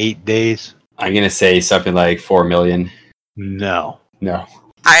 28 days? I'm going to say something like 4 million. No.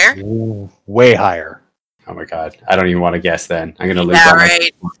 Higher? Way higher. Oh my god. I don't even want to guess then. I'm going to lose all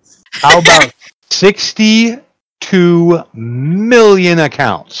right. How about 62 million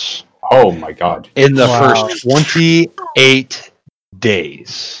accounts? Oh my god. In the first 28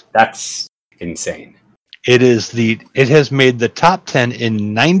 days. That's insane. It has made the top 10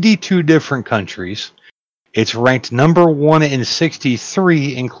 in 92 different countries. It's ranked number 1 in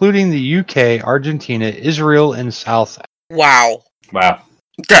 63, including the UK, Argentina, Israel, and South Africa. Wow.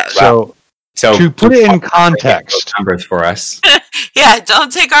 So to put it in context, numbers for us. Yeah,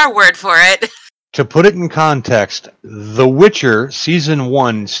 don't take our word for it. To put it in context, The Witcher Season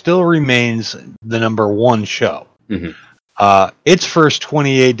 1 still remains the number 1 show. Its first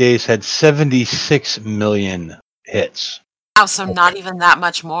 28 days had 76 million hits. Oh, so not even that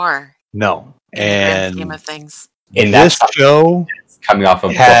much more. No. In the grand scheme of things. In this show coming off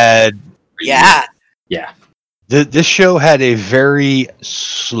of had... Yeah. This show had a very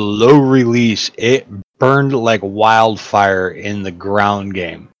slow release. It burned like wildfire in the ground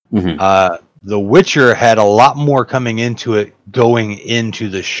game. The Witcher had a lot more coming into it going into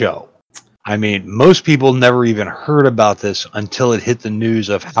the show. I mean, most people never even heard about this until it hit the news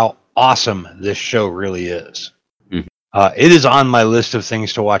of how awesome this show really is. It is on my list of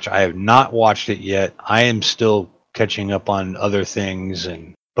things to watch. I have not watched it yet. I am still catching up on other things,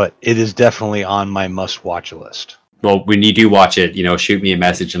 but it is definitely on my must-watch list. Well, when you do watch it, shoot me a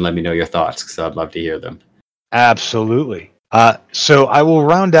message and let me know your thoughts, because I'd love to hear them. Absolutely. So I will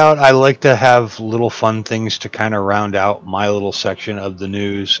round out. I like to have little fun things to kind of round out my little section of the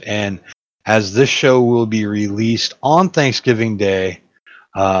news. And as this show will be released on Thanksgiving Day,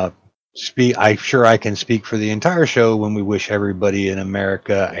 I'm sure I can speak for the entire show when we wish everybody in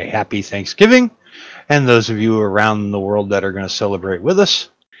America a happy Thanksgiving, and those of you around the world that are going to celebrate with us.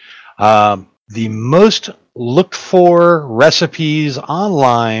 The most looked for recipes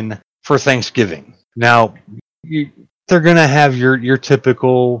online for Thanksgiving. Now, they're going to have your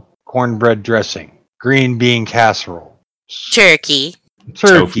typical cornbread dressing, green bean casserole, turkey,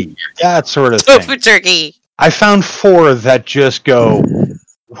 turkey, Tofu. that sort of Tofu thing. turkey. I found 4 that just go,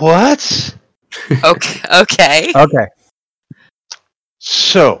 what? Okay. Okay.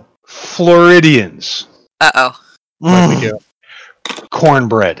 So, Floridians. Uh-oh. What we do?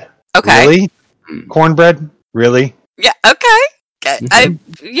 Cornbread. Okay. Really? Cornbread? Really? Yeah, okay.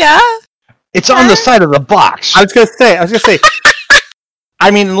 Yeah. It's on the side of the box. I was gonna say. I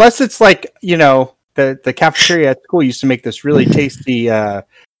mean, unless it's like, the cafeteria at school used to make this really tasty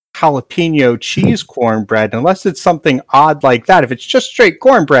jalapeno cheese cornbread. Unless it's something odd like that, if it's just straight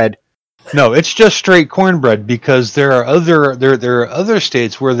cornbread. No, it's just straight cornbread because there are other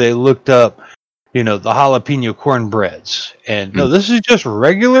states where they looked up, the jalapeno cornbreads, and no, this is just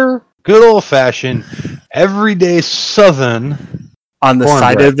regular, good old fashioned, everyday Southern On the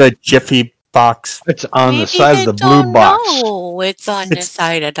side cornbread. of the Jiffy box. It's on Maybe the side they of the blue don't box. know it's on the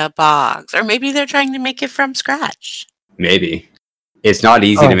side of the box. Or maybe they're trying to make it from scratch. Maybe. It's not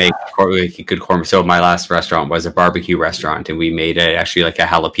easy to make good corn. So my last restaurant was a barbecue restaurant, and we made actually like a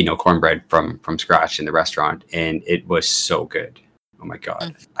jalapeno cornbread from scratch in the restaurant, and it was so good. Oh my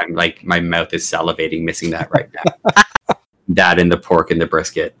god! I'm like, my mouth is salivating, missing that right now. That and the pork and the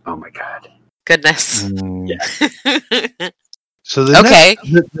brisket. Oh my god! Goodness. Yeah. So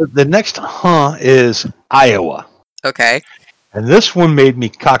the next is Iowa. Okay. And this one made me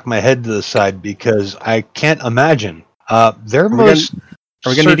cock my head to the side because I can't imagine. Are we going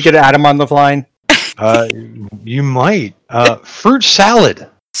to need to get Adam on the line? You might. Fruit salad.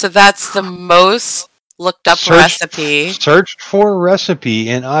 So that's the most looked up recipe. Searched for recipe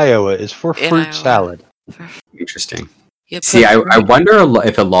in Iowa is for fruit salad. Interesting. See, I wonder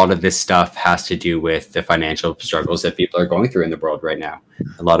if a lot of this stuff has to do with the financial struggles that people are going through in the world right now.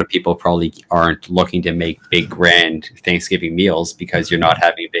 A lot of people probably aren't looking to make big, grand Thanksgiving meals because you're not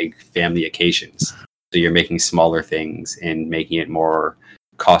having big family occasions. So you're making smaller things and making it more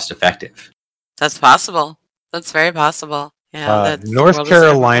cost-effective. That's possible. That's very possible. Yeah. North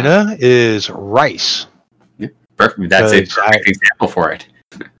Carolina is rice. Yeah, perfect. That's a perfect example for it.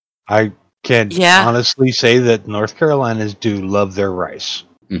 I can honestly say that North Carolinas do love their rice.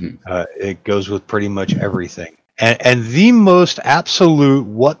 Mm-hmm. It goes with pretty much everything. And the most absolute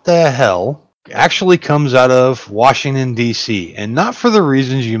what the hell actually comes out of Washington, D.C., and not for the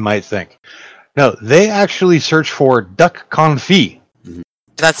reasons you might think. No, they actually search for duck confit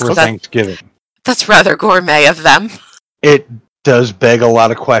for Thanksgiving. That's rather gourmet of them. It does beg a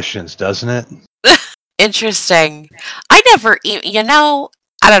lot of questions, doesn't it? Interesting. I never eat,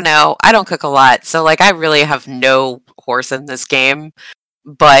 I don't know. I don't cook a lot, so I really have no horse in this game.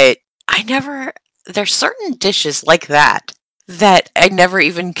 But there's certain dishes like that I never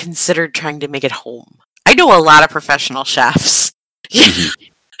even considered trying to make at home. I know a lot of professional chefs.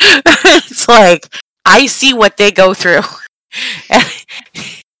 It's like, I see what they go through.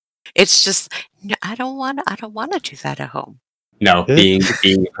 It's just, I don't want to do that at home. No, being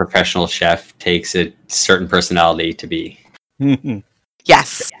a professional chef takes a certain personality to be.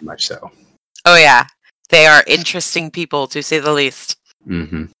 Yes. Very much so. Oh, yeah. They are interesting people, to say the least.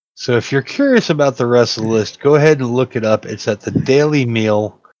 Mm-hmm. So if you're curious about the rest of the list, go ahead and look it up. It's at the Daily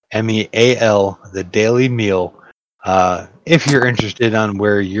Meal, MEAL, the Daily Meal. If you're interested on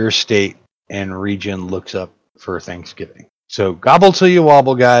where your state and region looks up for Thanksgiving. So gobble till you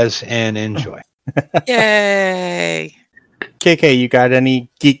wobble, guys, and enjoy. Yay. KK, you got any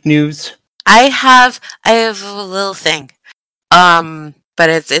geek news? I have a little thing. But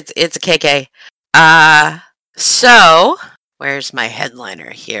it's a KK. So where's my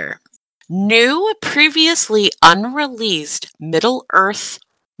headliner here? New, previously unreleased Middle-earth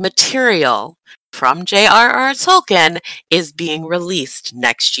material from J.R.R. Tolkien is being released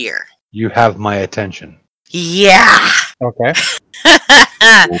next year. You have my attention. Yeah. Okay.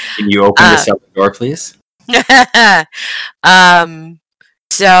 Can you open this up door, please?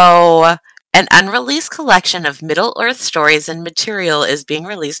 So an unreleased collection of Middle-earth stories and material is being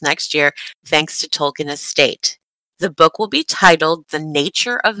released next year thanks to Tolkien Estate. The book will be titled The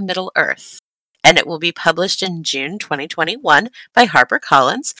Nature of Middle-earth, and it will be published in June 2021 by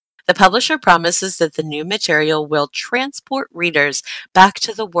HarperCollins. The publisher promises that the new material will transport readers back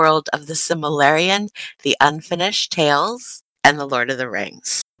to the world of the Silmarillion, the Unfinished Tales, and the Lord of the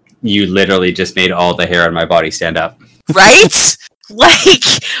Rings. You literally just made all the hair on my body stand up. Right?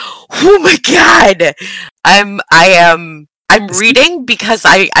 Oh my god! I'm reading because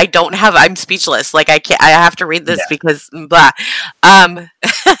I don't have, I'm speechless. I have to read this because blah.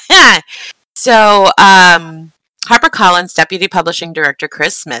 So HarperCollins Deputy Publishing Director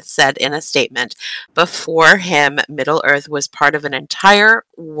Chris Smith said in a statement, before him, Middle-earth was part of an entire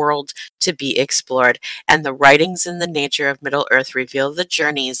world to be explored, and the writings in the nature of Middle-earth reveal the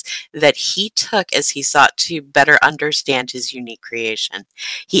journeys that he took as he sought to better understand his unique creation.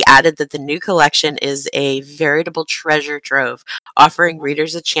 He added that the new collection is a veritable treasure trove, offering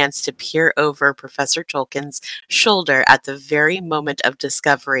readers a chance to peer over Professor Tolkien's shoulder at the very moment of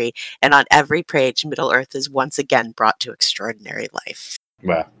discovery, and on every page, Middle-earth is once again brought to extraordinary life.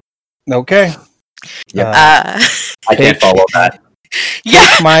 Wow. Okay. Yep. I can't take- follow that.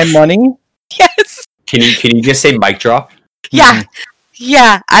 Yeah. Take my money. Yes. Can you just say mic drop? Yeah.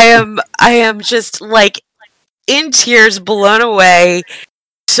 Yeah. I am just like in tears, blown away,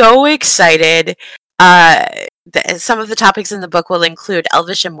 so excited. Some of the topics in the book will include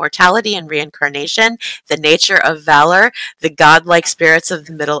elvish immortality and reincarnation, the nature of valor, the godlike spirits of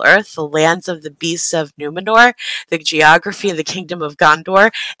the Middle-earth, the lands of the beasts of Numenor, the geography of the kingdom of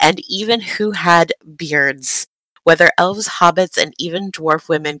Gondor, and even who had beards. Whether elves, hobbits, and even dwarf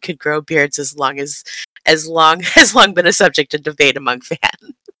women could grow beards has long been a subject of debate among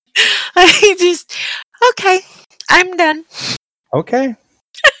fans. Okay, I'm done. Okay.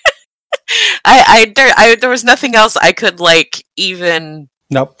 There was nothing else I could like even.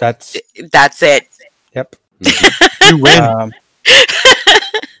 Nope. That's it. Yep. You win.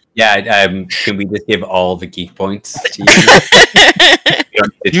 Yeah. Can we just give all the geek points to you? You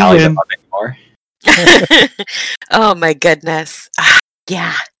don't need to tally them up anymore. Oh my goodness.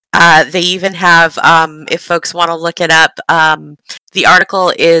 Yeah. They even have, if folks want to look it up, the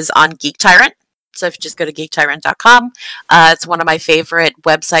article is on Geek Tyrant. So if you just go to geektyrant.com, it's one of my favorite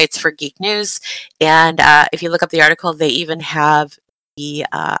websites for geek news. And if you look up the article, they even have the,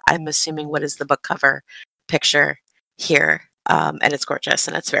 I'm assuming, what is the book cover picture here. And it's gorgeous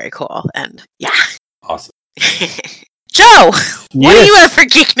and it's very cool. And yeah. Awesome. Joe, what do you have for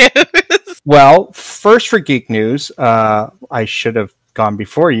geek news? Well, first for geek news, I should have gone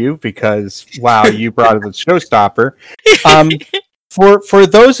before you because, wow, you brought it the showstopper. For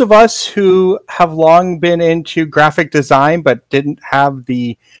those of us who have long been into graphic design but didn't have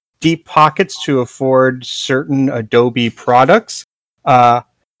the deep pockets to afford certain Adobe products,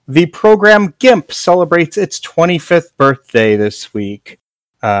 the program GIMP celebrates its 25th birthday this week.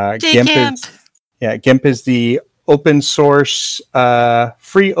 GIMP is the open source,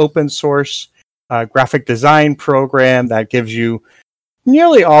 free open source graphic design program that gives you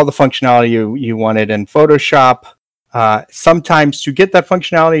nearly all the functionality you wanted in Photoshop. Sometimes to get that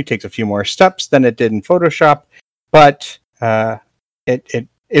functionality it takes a few more steps than it did in Photoshop, but it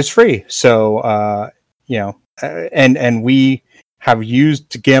is free. So and we have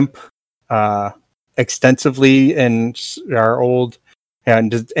used GIMP extensively in our old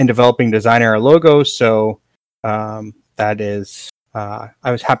and developing design our logo. So that is I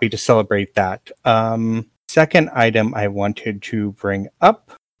was happy to celebrate that. Second item I wanted to bring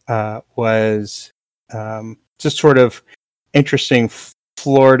up was just sort of interesting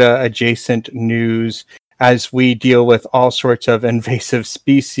Florida adjacent news as we deal with all sorts of invasive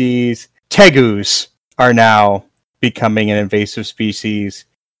species. Tegus are now becoming an invasive species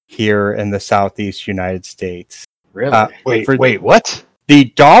here in the southeast United States. Really? Wait, what? The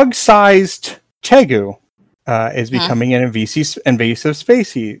dog-sized tegu is becoming an invasive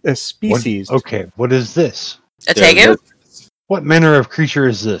species. What is this? A tegu? What manner of creature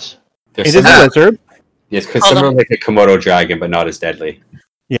is this? It is a lizard. Yes, because similar like a Komodo dragon, but not as deadly.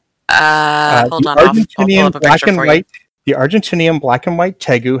 Yeah. Hold on. Argentinian black and white. The Argentinian black and white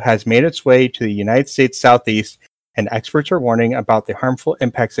tegu has made its way to the United States southeast, and experts are warning about the harmful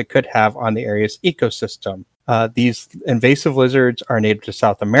impacts it could have on the area's ecosystem. These invasive lizards are native to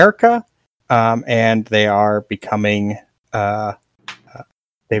South America, and they are becoming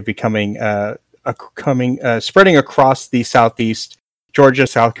spreading across the southeast. Georgia,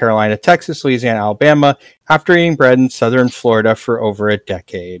 South Carolina, Texas, Louisiana, Alabama, after eating bred in southern Florida for over a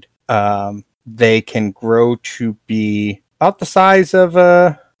decade. They can grow to be about the size of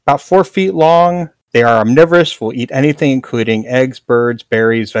about 4 feet long. They are omnivorous, will eat anything, including eggs, birds,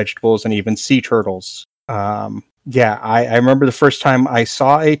 berries, vegetables, and even sea turtles. I remember the first time I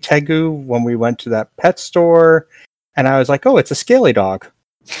saw a tegu when we went to that pet store, and I was like, oh, it's a scaly dog.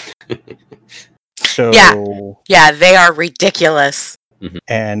 So yeah, they are ridiculous.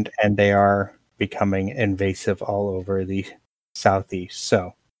 And they are becoming invasive all over the southeast.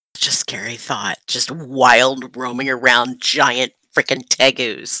 So just scary thought. Just wild roaming around giant freaking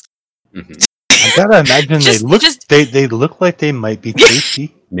tegus. Mm-hmm. I gotta imagine they look like they might be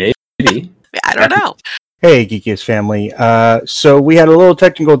tasty. Maybe. I don't know. Hey, Geekiest family. So we had a little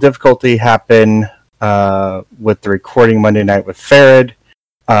technical difficulty happen with the recording Monday night with Farid.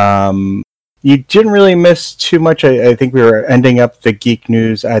 You didn't really miss too much. I think we were ending up the geek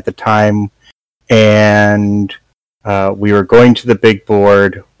news at the time, and we were going to the big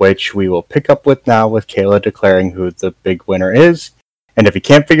board, which we will pick up with now with Kayla declaring who the big winner is. And if you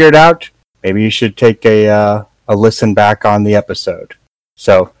can't figure it out, maybe you should take a listen back on the episode.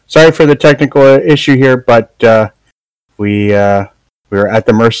 So sorry for the technical issue here, but we were at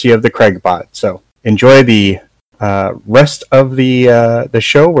the mercy of the Craigbot. So enjoy the rest of the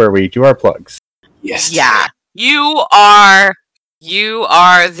show where we do our plugs. Yes. Yeah, you are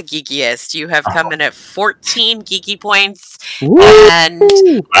the geekiest. You have come in at 14 geeky points, and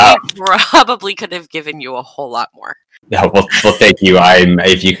we probably could have given you a whole lot more. No, well, thank you.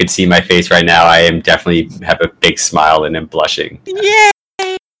 If you could see my face right now, I am definitely have a big smile and am blushing. Yay!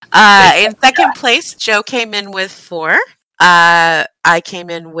 In second place, Joe came in with 4. I came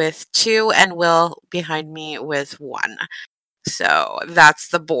in with 2, and Will behind me with 1. So that's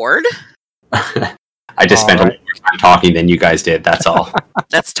the board. I just spent a lot more time talking than you guys did. That's all.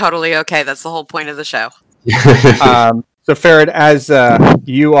 That's totally okay. That's the whole point of the show. So, Farid, as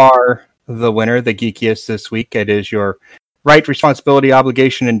you are the winner, the geekiest this week, it is your right, responsibility,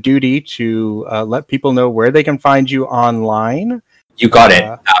 obligation, and duty to let people know where they can find you online. You got it.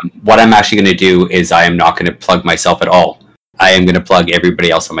 What I'm actually going to do is I am not going to plug myself at all. I am going to plug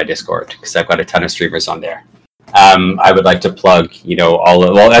everybody else on my Discord because I've got a ton of streamers on there. I would like to plug,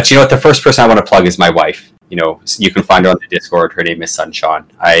 actually, the first person I want to plug is my wife. You can find her on the Discord. Her name is Sunshine.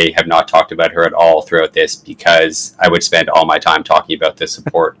 I have not talked about her at all throughout this because I would spend all my time talking about the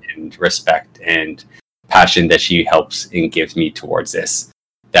support and respect and passion that she helps and gives me towards this.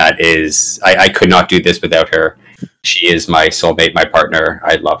 That is, I could not do this without her. She is my soulmate, my partner.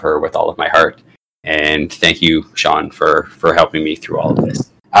 I love her with all of my heart. And thank you, Sean, for helping me through all of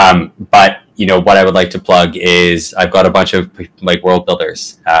this. But what I would like to plug is I've got a bunch of world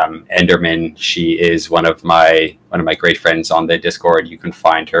builders. Enderman, she is one of my great friends on the Discord. You can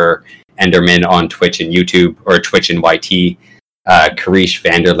find her Enderman on Twitch and YouTube, or Twitch and YT. Karish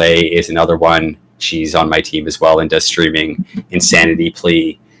Vanderlei is another one. She's on my team as well and does streaming. Insanity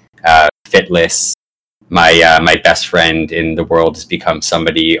Plea, Fitless. My best friend in the world has become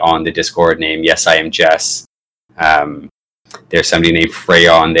somebody on the Discord named Yes I Am Jess. There's somebody named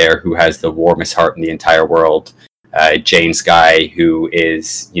Freya on there who has the warmest heart in the entire world. Jane Sky, who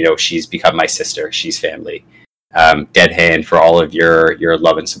is, she's become my sister. She's family. Dead Hand for all of your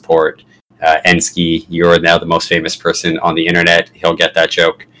love and support. Ensky, you're now the most famous person on the internet. He'll get that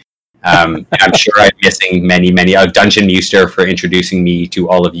joke. I'm sure I'm missing many. Dungeon Muster for introducing me to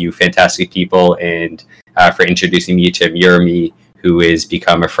all of you fantastic people, and for introducing me to Murami, who has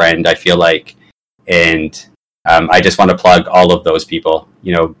become a friend, I feel like. And I just want to plug all of those people.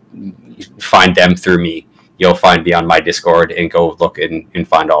 Find them through me. You'll find me on my Discord and go look and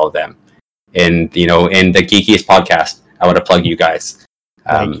find all of them. And in the Geekiest podcast, I want to plug you guys.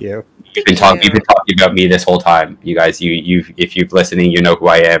 Thank you. You've been talking about me this whole time. You guys, if you've listening, you know who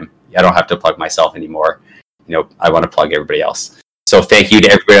I am. I don't have to plug myself anymore. I want to plug everybody else. So thank you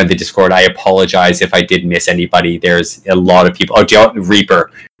to everybody on the Discord. I apologize if I did miss anybody. There's a lot of people. Oh,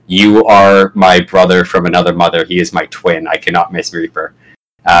 Reaper, you are my brother from another mother. He is my twin. I cannot miss Reaper.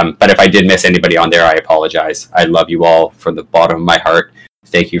 But if I did miss anybody on there, I apologize. I love you all from the bottom of my heart.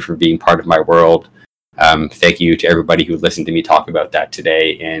 Thank you for being part of my world. Thank you to everybody who listened to me talk about that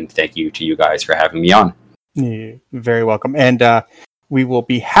today. And thank you to you guys for having me on. You're very welcome. And we will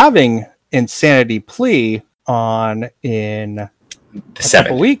be having Insanity Plea on in a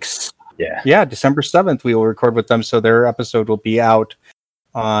couple weeks. Yeah, December 7th we will record with them. So their episode will be out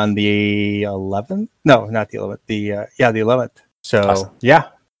on the 11th. No, not the 11th. The 11th. So awesome.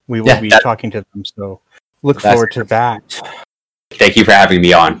 We will be talking to them. So look forward to that. Thank you for having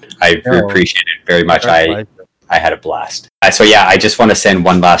me on. I appreciate it very much. I had a blast. I just want to send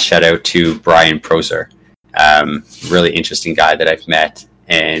one last shout out to Brian Proser. Really interesting guy that I've met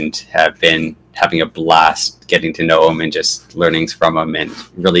and have been having a blast getting to know him and just learning from him, and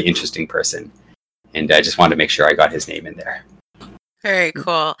really interesting person. And I just wanted to make sure I got his name in there. Very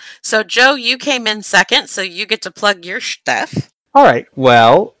cool. So Joe, you came in second, so you get to plug your stuff. All right.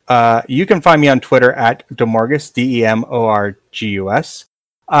 Well, you can find me on Twitter at Demorgus, DEMORGUS.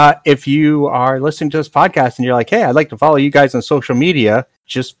 If you are listening to this podcast and you're like, hey, I'd like to follow you guys on social media,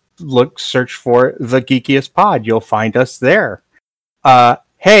 just search for The Geekiest Pod. You'll find us there.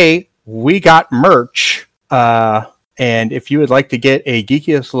 Hey, we got merch. And if you would like to get a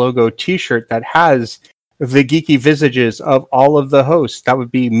Geekiest logo t-shirt that has the geeky visages of all of the hosts, that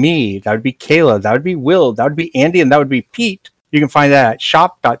would be me, that would be Kayla, that would be Will, that would be Andy, and that would be Pete. You can find that at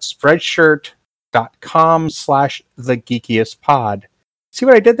shop.spreadshirt.com. facebook.com/thegeekiestpod. See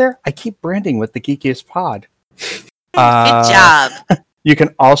what I did there? I keep branding with the Geekiest Pod. Good job. You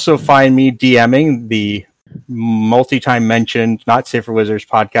can also find me DMing the multi-time mentioned Not Safe for Wizards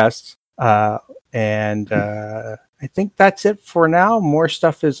podcasts. And I think that's it for now. More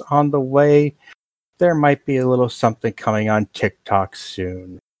stuff is on the way. There might be a little something coming on TikTok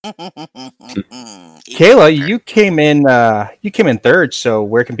soon. Kayla, you came in third, so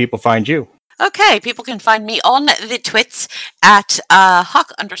where can people find you? Okay, people can find me on the twits at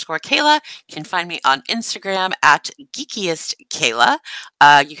hawk_Kayla. You can find me on Instagram at geekiestkayla.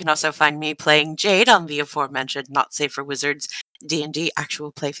 You can also find me playing Jade on the aforementioned Not Safe for Wizards D&D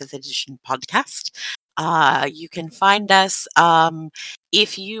Actual Play 5th Edition podcast. You can find us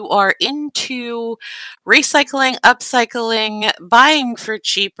if you are into recycling, upcycling, buying for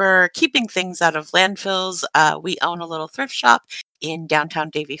cheaper, keeping things out of landfills. We own a little thrift shop in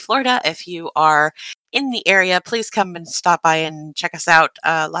downtown Davie, Florida. If you are in the area, please come and stop by and check us out.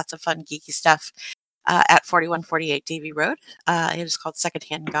 Lots of fun, geeky stuff at 4148 Davie Road. It is called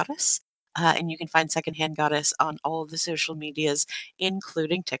Secondhand Goddess. And you can find Secondhand Goddess on all of the social medias,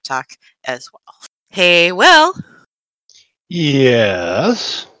 including TikTok as well. Hey, Will.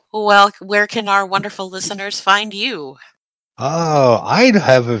 Yes. Well, where can our wonderful listeners find you? Oh, I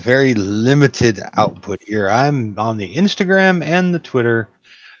have a very limited output here. I'm on the Instagram and the Twitter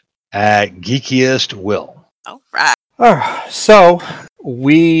at Geekiest Will. All right. So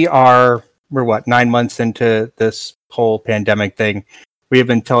we're 9 months into this whole pandemic thing. We have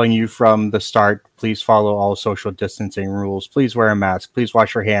been telling you from the start, please follow all social distancing rules. Please wear a mask. Please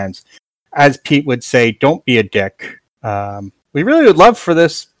wash your hands. As Pete would say, don't be a dick. We really would love for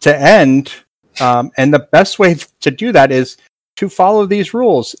this to end. And the best way to do that is to follow these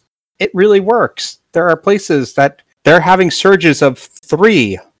rules. It really works. There are places that they're having surges of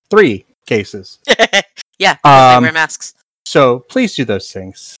three cases. Yeah, because they wear masks. So please do those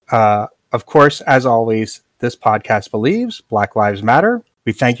things. Of course, as always, this podcast believes Black Lives Matter.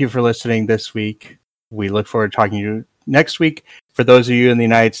 We thank you for listening this week. We look forward to talking to you next week. For those of you in the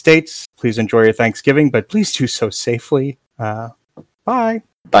United States, please enjoy your Thanksgiving, but please do so safely. Bye. Bye,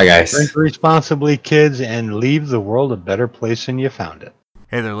 guys. Drink responsibly, kids, and leave the world a better place than you found it.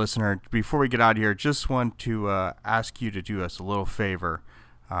 Hey there, listener. Before we get out of here, just want to ask you to do us a little favor.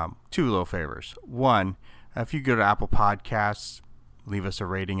 Two little favors. One, if you go to Apple Podcasts, leave us a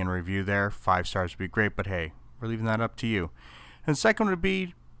rating and review there. 5 stars would be great, but hey, we're leaving that up to you. And second would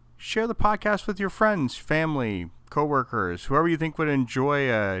be share the podcast with your friends, family, coworkers, whoever you think would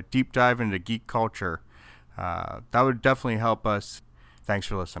enjoy a deep dive into geek culture. That would definitely help us. Thanks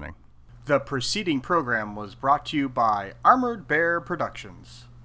for listening. The preceding program was brought to you by Armored Bear Productions.